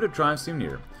 but when the mood of triumph seemed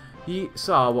near, he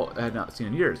saw what he had not seen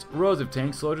in years. Rows of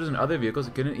tanks, soldiers, and other vehicles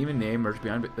he couldn't even name emerged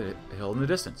behind the hill in the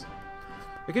distance.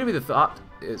 It couldn't be the thought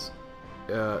is,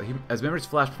 as memories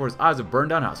flashed before his eyes of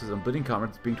burned-down houses and bleeding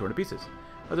comrades being torn to pieces.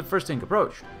 As the first tank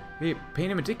approached, he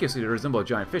painted meticulously to resemble a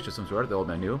giant fish of some sort, the old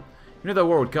man knew. He knew that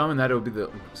war would come and that it would be the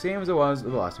same as it was the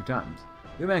last two times.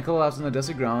 The old man collapsed on the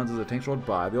dusty grounds as the tanks rolled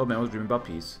by. The old man was dreaming about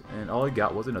peace, and all he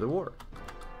got was another war.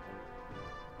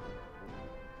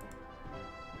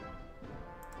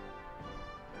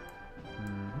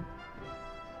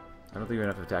 I don't think we have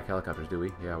enough to attack helicopters, do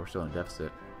we? Yeah, we're still in a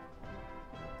deficit.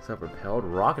 Self-propelled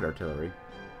rocket artillery.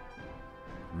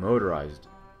 Motorized.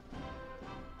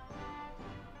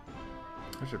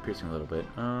 I should piercing a little bit.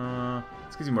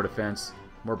 This gives you more defense,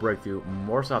 more breakthrough,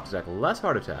 more soft attack, less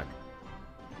hard attack.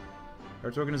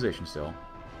 Hurts organization still.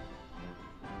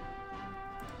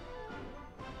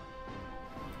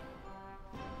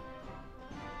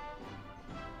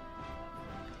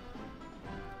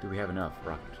 Do we have enough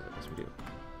rocket artillery? Yes, we do.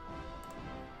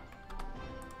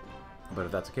 But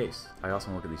if that's the case, I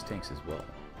also want to look at these tanks as well.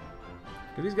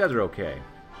 Because these guys are okay.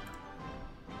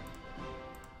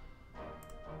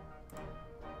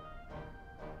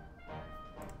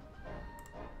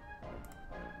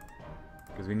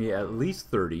 Because we need at least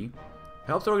 30.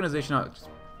 Helps the organization out just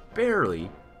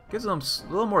barely. Gives them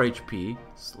a little more HP.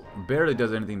 Barely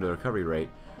does anything to the recovery rate.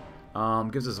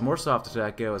 Gives us more soft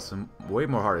attack. Gives us some way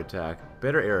more hard attack.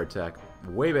 Better air attack.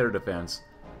 Way better defense.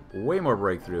 Way more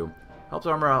breakthrough. Helps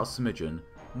armor out smidgen.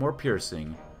 More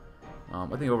piercing. I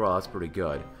think overall that's pretty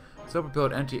good.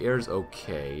 Self-propelled anti-air is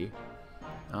okay.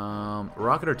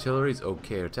 Rocket artillery is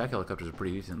okay. Attack helicopters are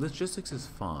pretty decent. Logistics is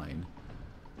fine.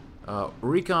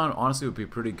 Recon honestly would be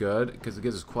pretty good because it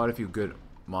gives us quite a few good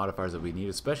modifiers that we need,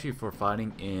 especially for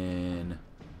fighting in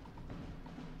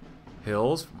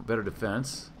hills. Better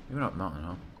defense. Maybe not mountain,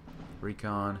 huh?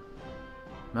 Recon.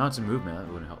 Mounts and movement.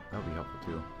 That would help. That would be helpful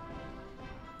too.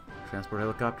 Transport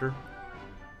helicopter.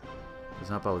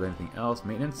 Doesn't help out with anything else.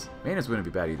 Maintenance. Maintenance wouldn't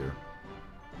be bad either.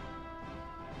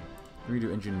 We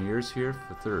do engineers here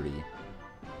for 30.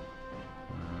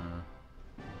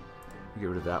 Get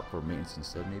rid of that for maintenance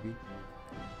instead, maybe.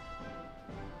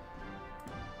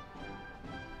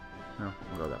 No,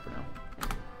 we'll go with that for now.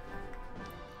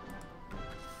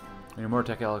 We need more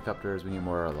tech helicopters. We need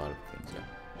more a lot of things. Yeah,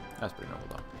 that's pretty normal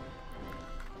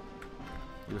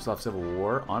though. Yugoslav Civil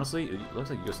War. Honestly, it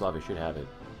looks like Yugoslavia should have it.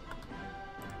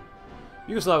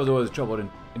 Yugoslavia was always troubled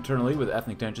internally with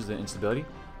ethnic tensions and instability.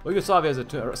 Well, Yugoslavia has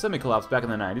a semi-collapse back in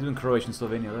the 90s when Croatia and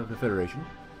Slovenia left the Federation.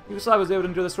 Yugoslavia was able to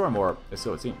endure the storm, or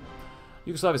so it seemed.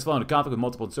 Yugoslavia has fallen into conflict with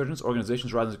multiple insurgents,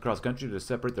 organizations rising across the country to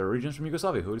separate their regions from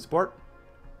Yugoslavia. Who to support?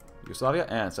 Yugoslavia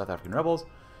and South African rebels.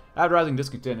 After rising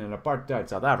discontent in apartheid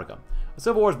South Africa, a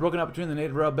civil war is broken up between the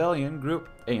native rebellion group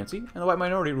ANC and the white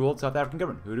minority ruled South African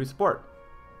government. Who do we support?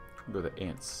 We'll go with the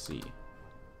ANC.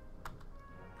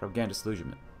 Propaganda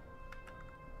disillusionment.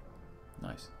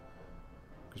 Nice.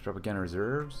 Increase propaganda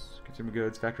reserves. Consumer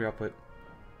goods. Factory output.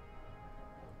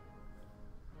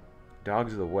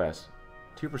 Dogs of the West.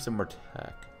 2% more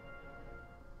tech.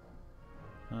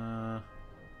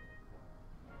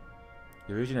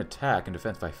 Division attack and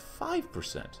defense by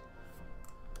 5%. Of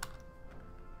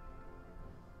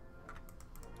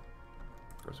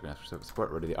course, we're going to ask for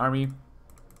support. Ready the army.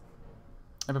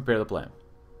 And prepare the plan.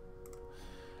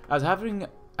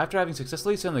 After having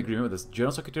successfully signed the agreement with the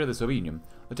General Secretary of the Soviet Union,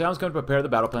 the time has come to prepare the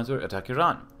battle plans to attack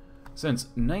Iran. Since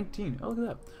 89,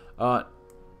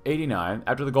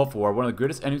 after the Gulf War, one of the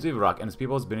greatest enemies of Iraq and its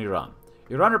people has been Iran.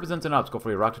 Iran represents an obstacle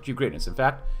for Iraq to achieve greatness. In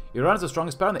fact, Iran is the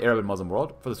strongest power in the Arab and Muslim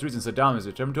world. For this reason, Saddam is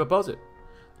determined to oppose it.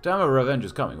 The time of revenge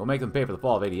is coming. We'll make them pay for the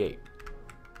fall of '88.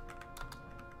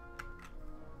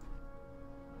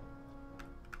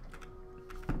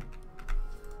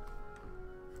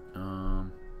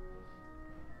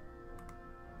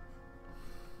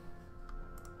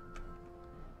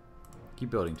 Keep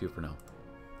building too for now.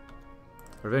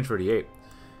 Revenge for '88.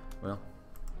 Well.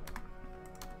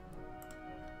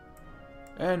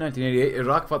 In 1988,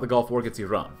 Iraq fought the Gulf War against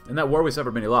Iran. In that war, we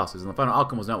suffered many losses, and the final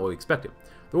outcome was not what we expected.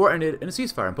 The war ended in a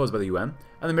ceasefire imposed by the UN,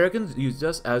 and the Americans used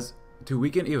us to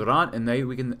weaken Iran, and they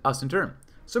weakened us in turn.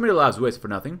 So many lives wasted for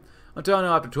nothing. Until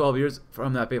now, after 12 years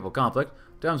from that fateful conflict,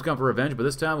 time's come for revenge, but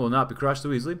this time we will not be crushed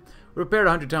so easily. We prepared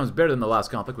 100 times better than the last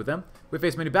conflict with them. We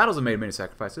faced many battles and made many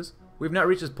sacrifices. We have not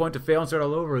reached this point to fail and start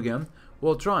all over again.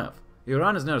 We'll triumph.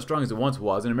 Iran is not as strong as it once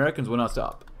was, and Americans will not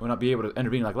stop. We will not be able to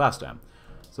intervene like last time.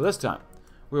 So this time,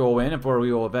 we will win, and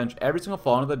we will avenge every single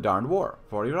fallen of the darned war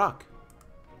for Iraq.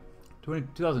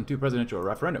 2002 presidential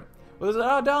referendum. With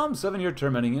Saddam's 7-year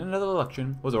term ending, another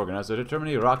election was organized to determine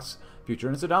Iraq's future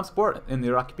and Saddam's support in the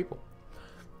Iraqi people.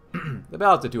 The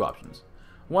ballots had two options.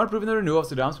 One approving the renewal of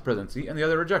Saddam's presidency, and the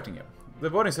other rejecting it. The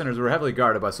voting centers were heavily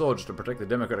guarded by soldiers to protect the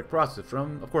democratic process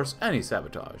from, of course, any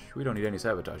sabotage. We don't need any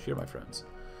sabotage here, my friends.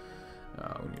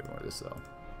 We need more of this, though.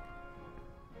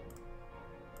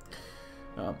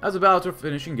 As the ballots were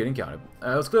finishing getting counted,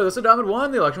 it was clear that Saddam had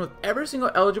won the election with every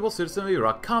single eligible citizen of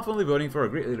Iraq confidently voting for a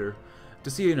great leader to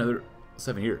see another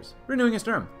 7 years, renewing his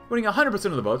term. Winning 100%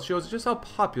 of the votes shows just how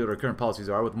popular our current policies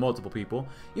are, with multiple people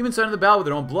even signing the ballot with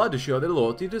their own blood to show their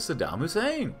loyalty to Saddam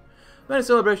Hussein. Many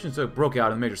celebrations broke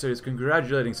out in major cities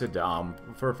congratulating Saddam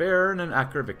for a fair and an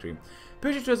accurate victory.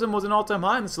 Patriotism was an all-time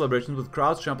high in the celebrations, with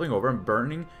crowds trampling over and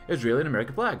burning Israeli and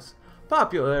American flags.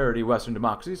 Popularity Western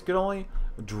democracies could only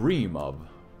dream of.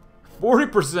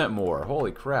 40% more.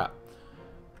 Holy crap.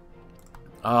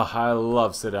 I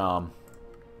love Saddam.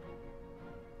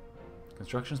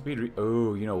 Construction speed.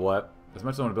 Oh, you know what? As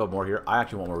much as I want to build more here, I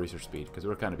actually want more research speed, because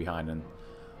we're kind of behind in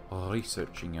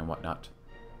researching and whatnot.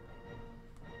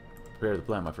 Prepare the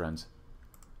plan, my friends.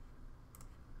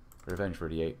 Revenge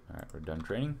 38. Alright, we're done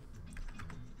training.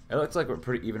 It looks like we're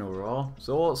pretty even overall,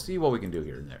 so we'll see what we can do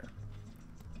here and there.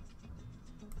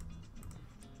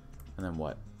 And then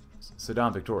what?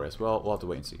 Saddam victorious. Well, we'll have to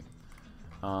wait and see.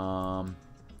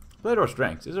 Play-Doh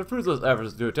strengths. These are fruitless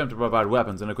efforts to attempt to provide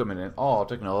weapons and equipment in all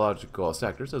technological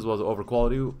sectors, as well as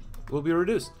overquality will be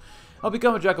reduced. I'll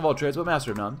become a jack of all trades, but master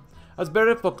of none. It's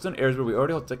better to focus on areas where we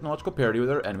already hold technological parity with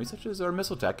our enemies, such as our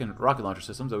missile tech and rocket launcher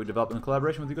systems that we developed in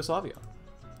collaboration with Yugoslavia.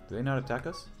 Do they not attack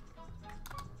us?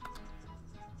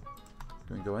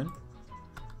 Can we go in?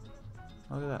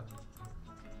 Look at that.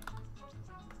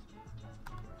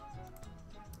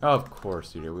 Of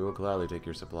course you do. We will gladly take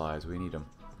your supplies. We need them.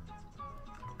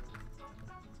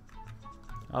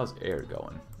 How's air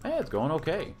going? Hey, it's going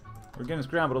okay. We're getting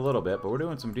scrambled a little bit, but we're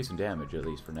doing some decent damage, at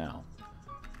least for now.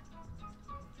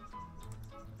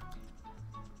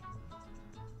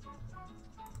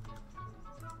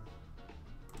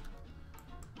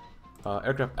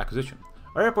 Aircraft acquisition.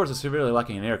 Our airports are severely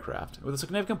lacking in aircraft, with a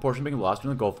significant portion being lost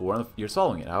during the Gulf War and the years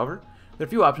following it. However, there are a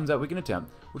few options that we can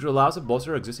attempt, which will allow us to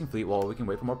bolster our existing fleet while we can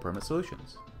wait for more permanent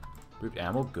solutions. Briefed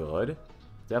ammo, good.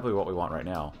 Definitely what we want right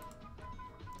now.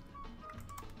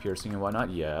 Piercing and whatnot,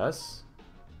 yes.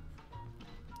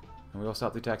 And we will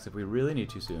stop the attacks if we really need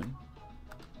to soon.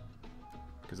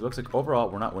 Because it looks like overall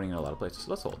we're not winning in a lot of places.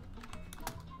 So let's hold.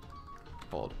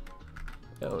 Hold.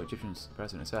 Oh, Egyptian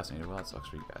president assassinated. Well, that sucks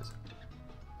for you guys.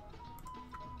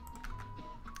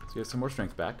 So we get some more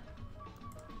strength back.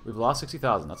 We've lost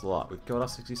 60,000. That's a lot. We've killed off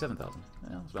 67,000.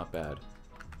 Well, it's not bad.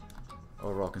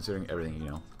 Overall, considering everything, you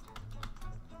know.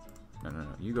 No.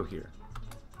 You go here.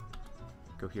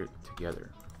 Go here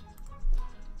together.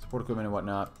 Support equipment and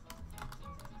whatnot.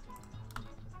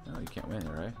 No, you can't win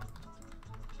there, right?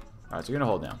 Alright, so you're going to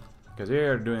hold now. Because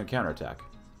they're doing a counterattack.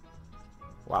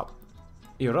 Wow.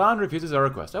 Iran refuses our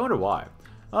request. I wonder why.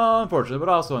 Unfortunately, but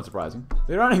also unsurprising.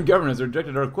 The Iranian government has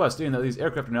rejected our request, stating that these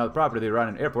aircraft are now the property of the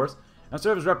Iranian airports and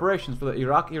serve as reparations for the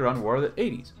Iraq-Iran War of the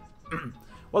 80s.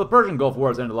 While the Persian Gulf War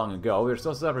has ended long ago, we are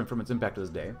still suffering from its impact to this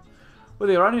day. With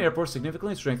the Iranian airports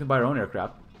significantly strengthened by our own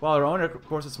aircraft, while our own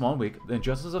airports are small and weak, the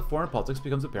injustice of foreign politics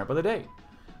becomes apparent by the day.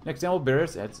 Next time we'll bury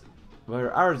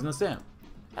ours in the sand.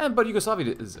 But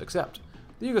Yugoslavia is accept.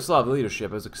 The Yugoslav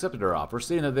leadership has accepted our offer,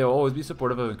 stating that they will always be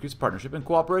supportive of increased partnership and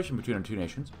cooperation between our two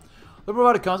nations. They'll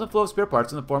provide a constant flow of spare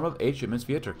parts in the form of aid shipments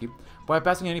via Turkey,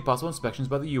 bypassing any possible inspections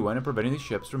by the UN and preventing these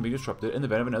ships from being disrupted in the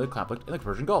event of another conflict in the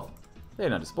Persian Gulf. They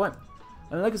did not disappoint.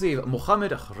 And the legacy of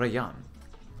Mohammed Rayyan.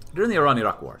 During the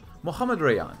Iran-Iraq War, Mohammed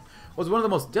Rayyan was one of the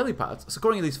most deadly pilots,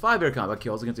 scoring at least 5 air combat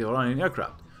kills against the Iranian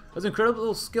aircraft. His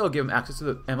incredible skill gave him access to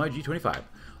the MiG-25,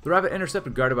 the rapid interceptor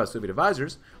guarded by Soviet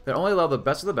advisors that only allowed the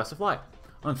best of the best to fly.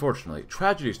 Unfortunately,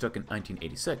 tragedy struck in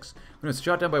 1986 when it was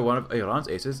shot down by one of Iran's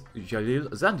aces, Jalil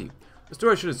Zandi. The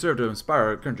story should have served to inspire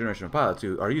our current generation of pilots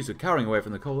who are used to cowering away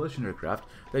from the coalition aircraft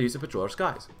that used to patrol our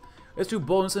skies. It's through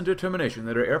boldness and determination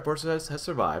that our Air Force has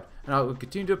survived, and will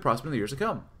continue to prosper in the years to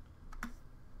come.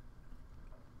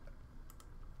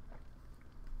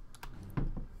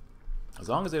 As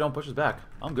long as they don't push us back,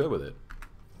 I'm good with it.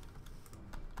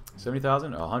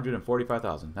 70,000?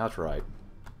 145,000. That's right.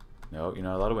 No, you're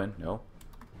not allowed to win. No.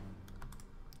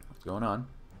 What's going on?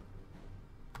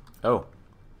 Oh.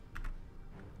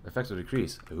 Effects will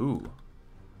decrease. Ooh. Well,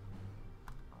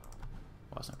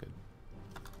 that's not good.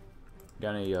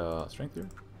 Got any strength here?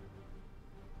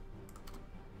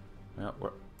 Yeah,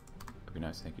 that'd be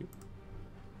nice, thank you.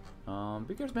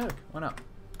 Be charismatic. Why not?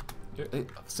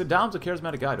 Saddam's a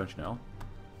charismatic guy, don't you know?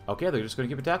 Okay, they're just going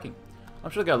to keep attacking. I'm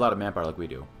sure they got a lot of manpower like we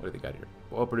do. What do they got here?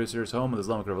 Oil producers, home of the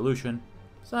Islamic Revolution.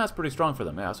 So that's pretty strong for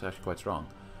them. Yeah, that's actually quite strong.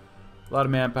 A lot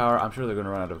of manpower. I'm sure they're going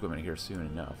to run out of equipment here soon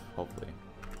enough, hopefully.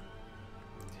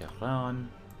 Tehran.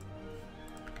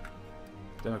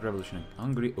 Islamic Revolution in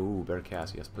Hungary. Ooh, better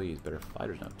cast. Yes, please. Better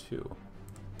fighters now, too.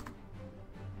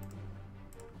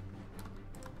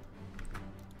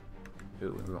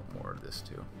 Ooh, we want more of this,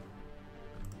 too.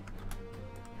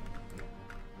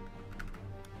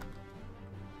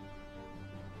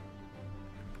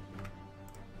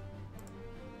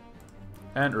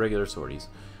 And regular sorties.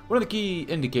 One of the keys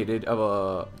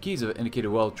of indicated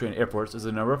well-trained airports is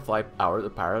the number of flight hours a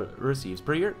pilot receives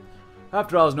per year.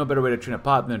 After all, there's no better way to train a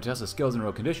pilot than to test his skills in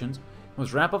real conditions. We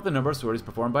must ramp up the number of sorties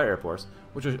performed by airports,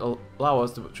 which will allow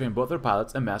us to train both our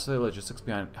pilots and master the logistics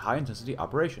behind high-intensity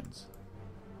operations.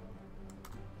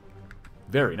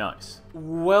 Very nice.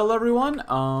 Well, everyone,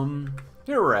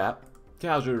 here we're at.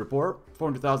 Casualty report.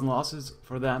 400,000 losses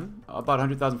for them, about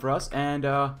 100,000 for us, and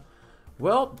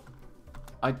well.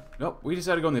 We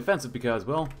decided to go on the offensive because,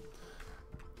 well,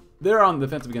 they're on the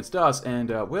defensive against us, and,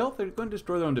 well, they're going to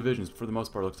destroy their own divisions for the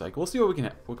most part, looks like. We'll see what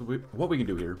we can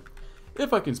do here,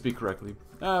 if I can speak correctly.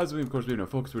 As we, of course, we know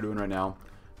focus we're doing right now.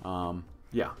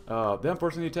 Yeah, them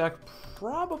forcing the attack,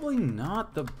 probably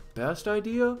not the best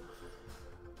idea,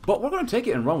 but we're going to take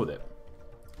it and run with it.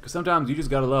 Because sometimes you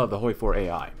just gotta love the Hoi4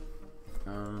 AI.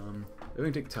 If we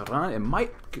can take Tehran, it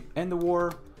might end the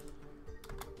war,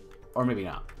 or maybe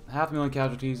not. 500,000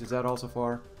 casualties, is that all so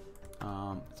far?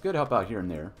 It's good to help out here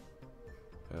and there.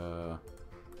 But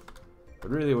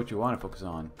really what you want to focus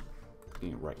on is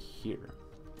being right here.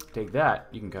 Take that,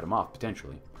 you can cut them off,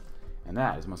 potentially. And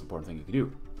that is the most important thing you can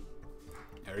do.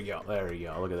 There we go. There we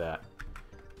go. Look at that.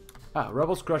 Ah,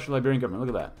 rebels crush the Liberian government.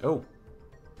 Look at that. Oh.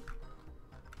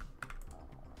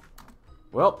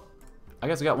 Well, I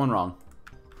guess I got one wrong.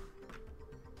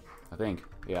 I think.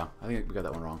 Yeah, I think we got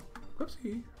that one wrong.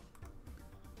 Whoopsie.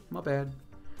 My bad.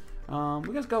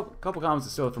 We got a couple comments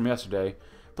still from yesterday.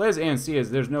 Plays ANC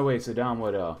is there's no way Saddam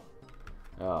would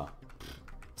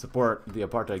support the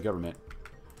apartheid government.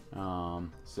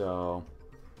 So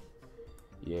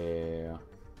yeah,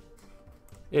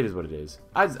 it is what it is.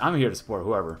 I'm here to support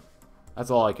whoever. That's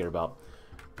all I care about.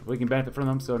 We can benefit from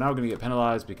them. So now we're gonna get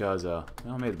penalized because I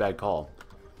made a bad call.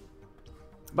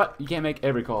 But you can't make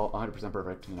every call 100%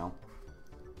 perfect, you know.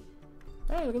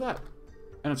 Hey, look at that.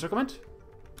 An encirclement.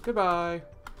 Goodbye.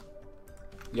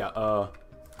 Yeah,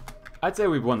 I'd say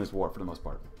we've won this war for the most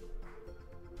part.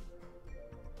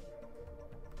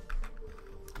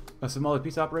 A Somali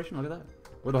peace operation, look at that.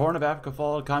 Where the Horn of Africa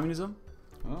followed communism?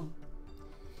 Oh.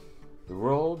 The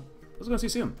world was going to see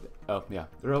soon. Oh, yeah.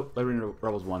 The Liberian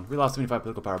rebels won. We lost 75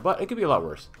 political power, but it could be a lot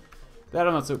worse. That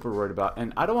I'm not super worried about.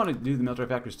 And I don't want to do the military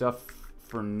factory stuff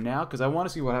for now, because I want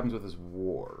to see what happens with this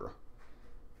war.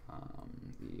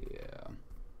 Yeah.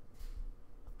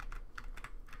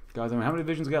 Guys, I mean, how many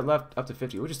divisions we got left? Up to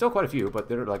 50, which is still quite a few, but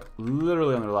they're like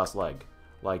literally on their last leg.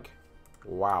 Like,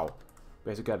 wow.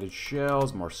 Basic guided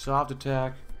shells, more soft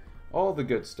attack, all the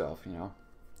good stuff, you know.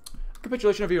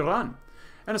 Capitulation of Iran.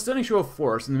 And a stunning show of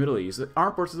force in the Middle East, the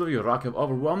armed forces of Iraq have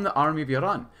overwhelmed the army of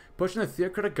Iran, pushing the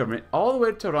theocratic government all the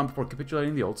way to Tehran before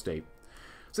capitulating the old state.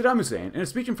 Saddam Hussein, in a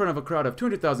speech in front of a crowd of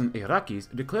 200,000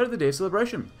 Iraqis, declared the day of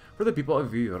celebration for the people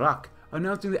of Iraq,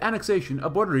 announcing the annexation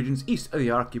of border regions east of the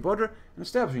Iraqi border and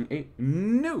establishing a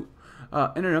new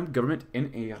interim government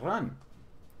in Iran.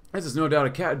 This is no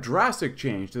doubt a drastic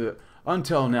change to the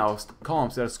until now calm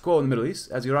status quo in the Middle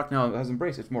East, as Iraq now has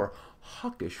embraced its more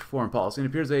hawkish foreign policy and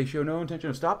appears they show no intention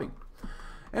of stopping.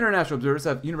 International observers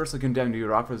have universally condemned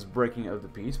Iraq for this breaking of the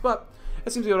peace, but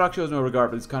it seems Iraq shows no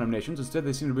regard for these condemnations. Instead,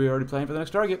 they seem to be already planning for the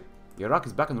next target. Iraq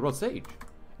is back on the world stage,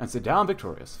 and Saddam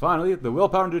victorious. Finally, the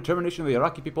willpower and determination of the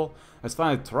Iraqi people has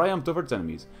finally triumphed over its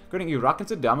enemies, granting Iraq and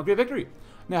Saddam a great victory.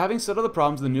 Now, having settled the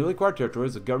problems of the newly acquired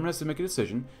territories, the government has to make a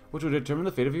decision which will determine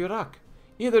the fate of Iraq.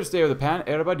 Either stay with the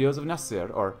pan-Arab ideals of Nasser,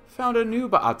 or found a new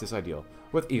Ba'athist ideal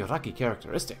with Iraqi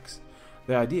characteristics.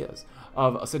 The ideas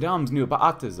of Saddam's new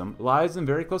Ba'athism lies in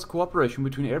very close cooperation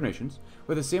between Arab nations,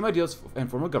 with the same ideals and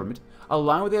form of government,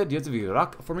 aligned with the ideas of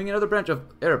Iraq, forming another branch of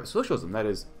Arab socialism, that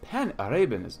is,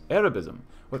 pan-Arabism,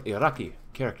 with Iraqi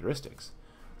characteristics.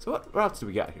 So what else do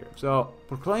we got here? So,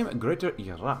 proclaim Greater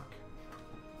Iraq.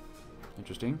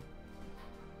 Interesting.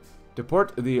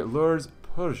 Deport the Lurs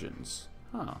Persians.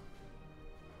 Huh.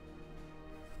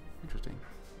 Interesting.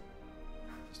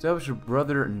 Establish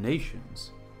brother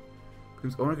nations.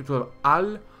 Claims owner control of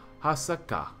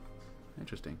Al-Hasaka.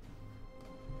 Interesting.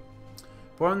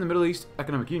 Form the Middle East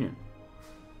Economic Union.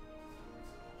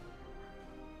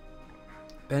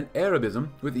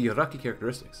 Pan-Arabism with Iraqi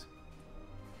characteristics.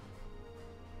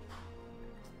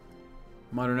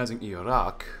 Modernizing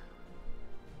Iraq.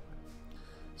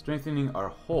 Strengthening our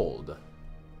hold.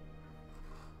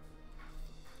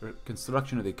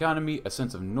 Construction of the economy. A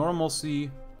sense of normalcy.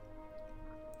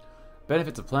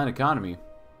 Benefits of planned economy.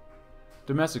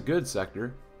 Domestic goods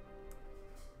sector.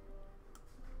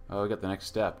 Oh, we got the next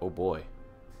step. Oh boy.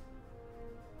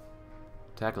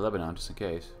 Attack Lebanon, just in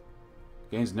case.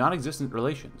 Gains non-existent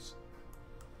relations.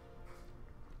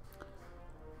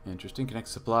 Interesting. Connect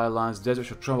supply lines. Desert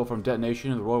shall tremble from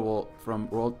detonation. The world will from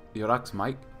world Iraq's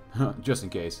might. Just in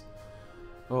case.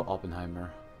 Oh,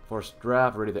 Oppenheimer. Forced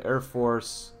draft. Ready the Air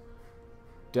Force.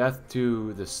 Death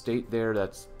to the state there.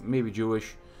 That's maybe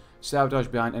Jewish. Sabotage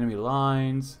behind enemy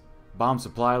lines. Bomb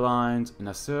supply lines.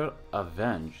 Nasser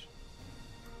avenged.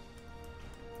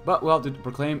 But we'll have to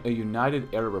proclaim a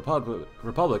united Arab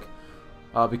Republic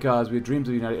because we have dreams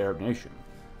of a united Arab nation.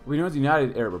 We know the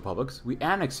United Arab Republics. We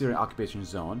annex Syrian occupation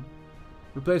zone.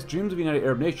 Replace dreams of a united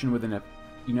Arab nation with a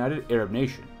united Arab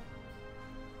nation.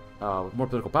 With more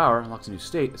political power, unlocks a new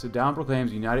state. Saddam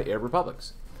proclaims united Arab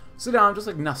republics. Saddam, just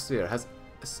like Nasser, has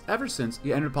ever since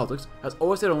he entered politics, has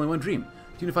always had only one dream: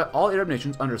 to unify all Arab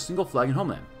nations under a single flag and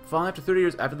homeland. Finally, after 30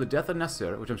 years after the death of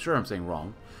Nasser, which I'm sure I'm saying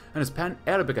wrong, and his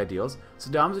pan-Arabic ideals,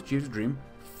 Saddam has achieved his dream,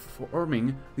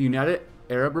 forming the United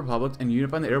Arab Republic and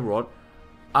unifying the Arab world.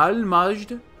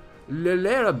 Al-Majd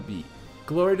lil-Arabi,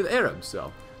 glory to the Arabs.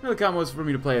 So, another comment was for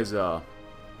me to play as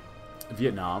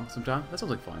Vietnam sometime. That sounds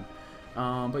like fun.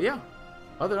 But yeah,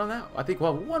 other than that, I think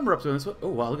we'll have one more episode on this one. Oh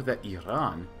wow, look at that,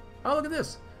 Iran. Oh, look at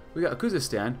this. We got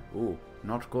Khuzestan. Ooh,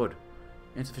 not good.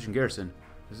 Insufficient garrison.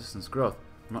 Resistance growth.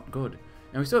 Not good.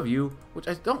 And we still have you, which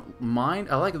I don't mind.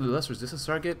 I like the less resistance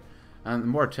target. And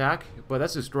more attack, but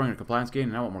that's destroying our compliance gain,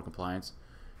 and I want more compliance.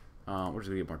 We're just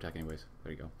gonna get more attack anyways.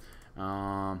 There you go.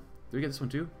 Do we get this one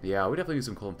too? Yeah, we definitely need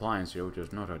some compliance here, which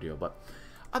is not ideal, but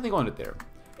I think I'll end it there.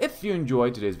 If you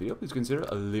enjoyed today's video, please consider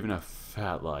leaving a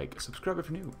fat like. Subscribe if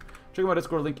you're new. Check out my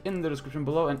Discord link in the description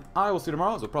below, and I will see you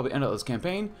tomorrow. So we'll probably end out this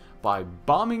campaign by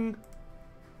bombing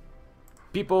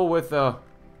people with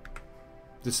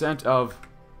descent of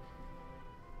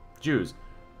Jews.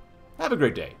 Have a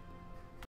great day.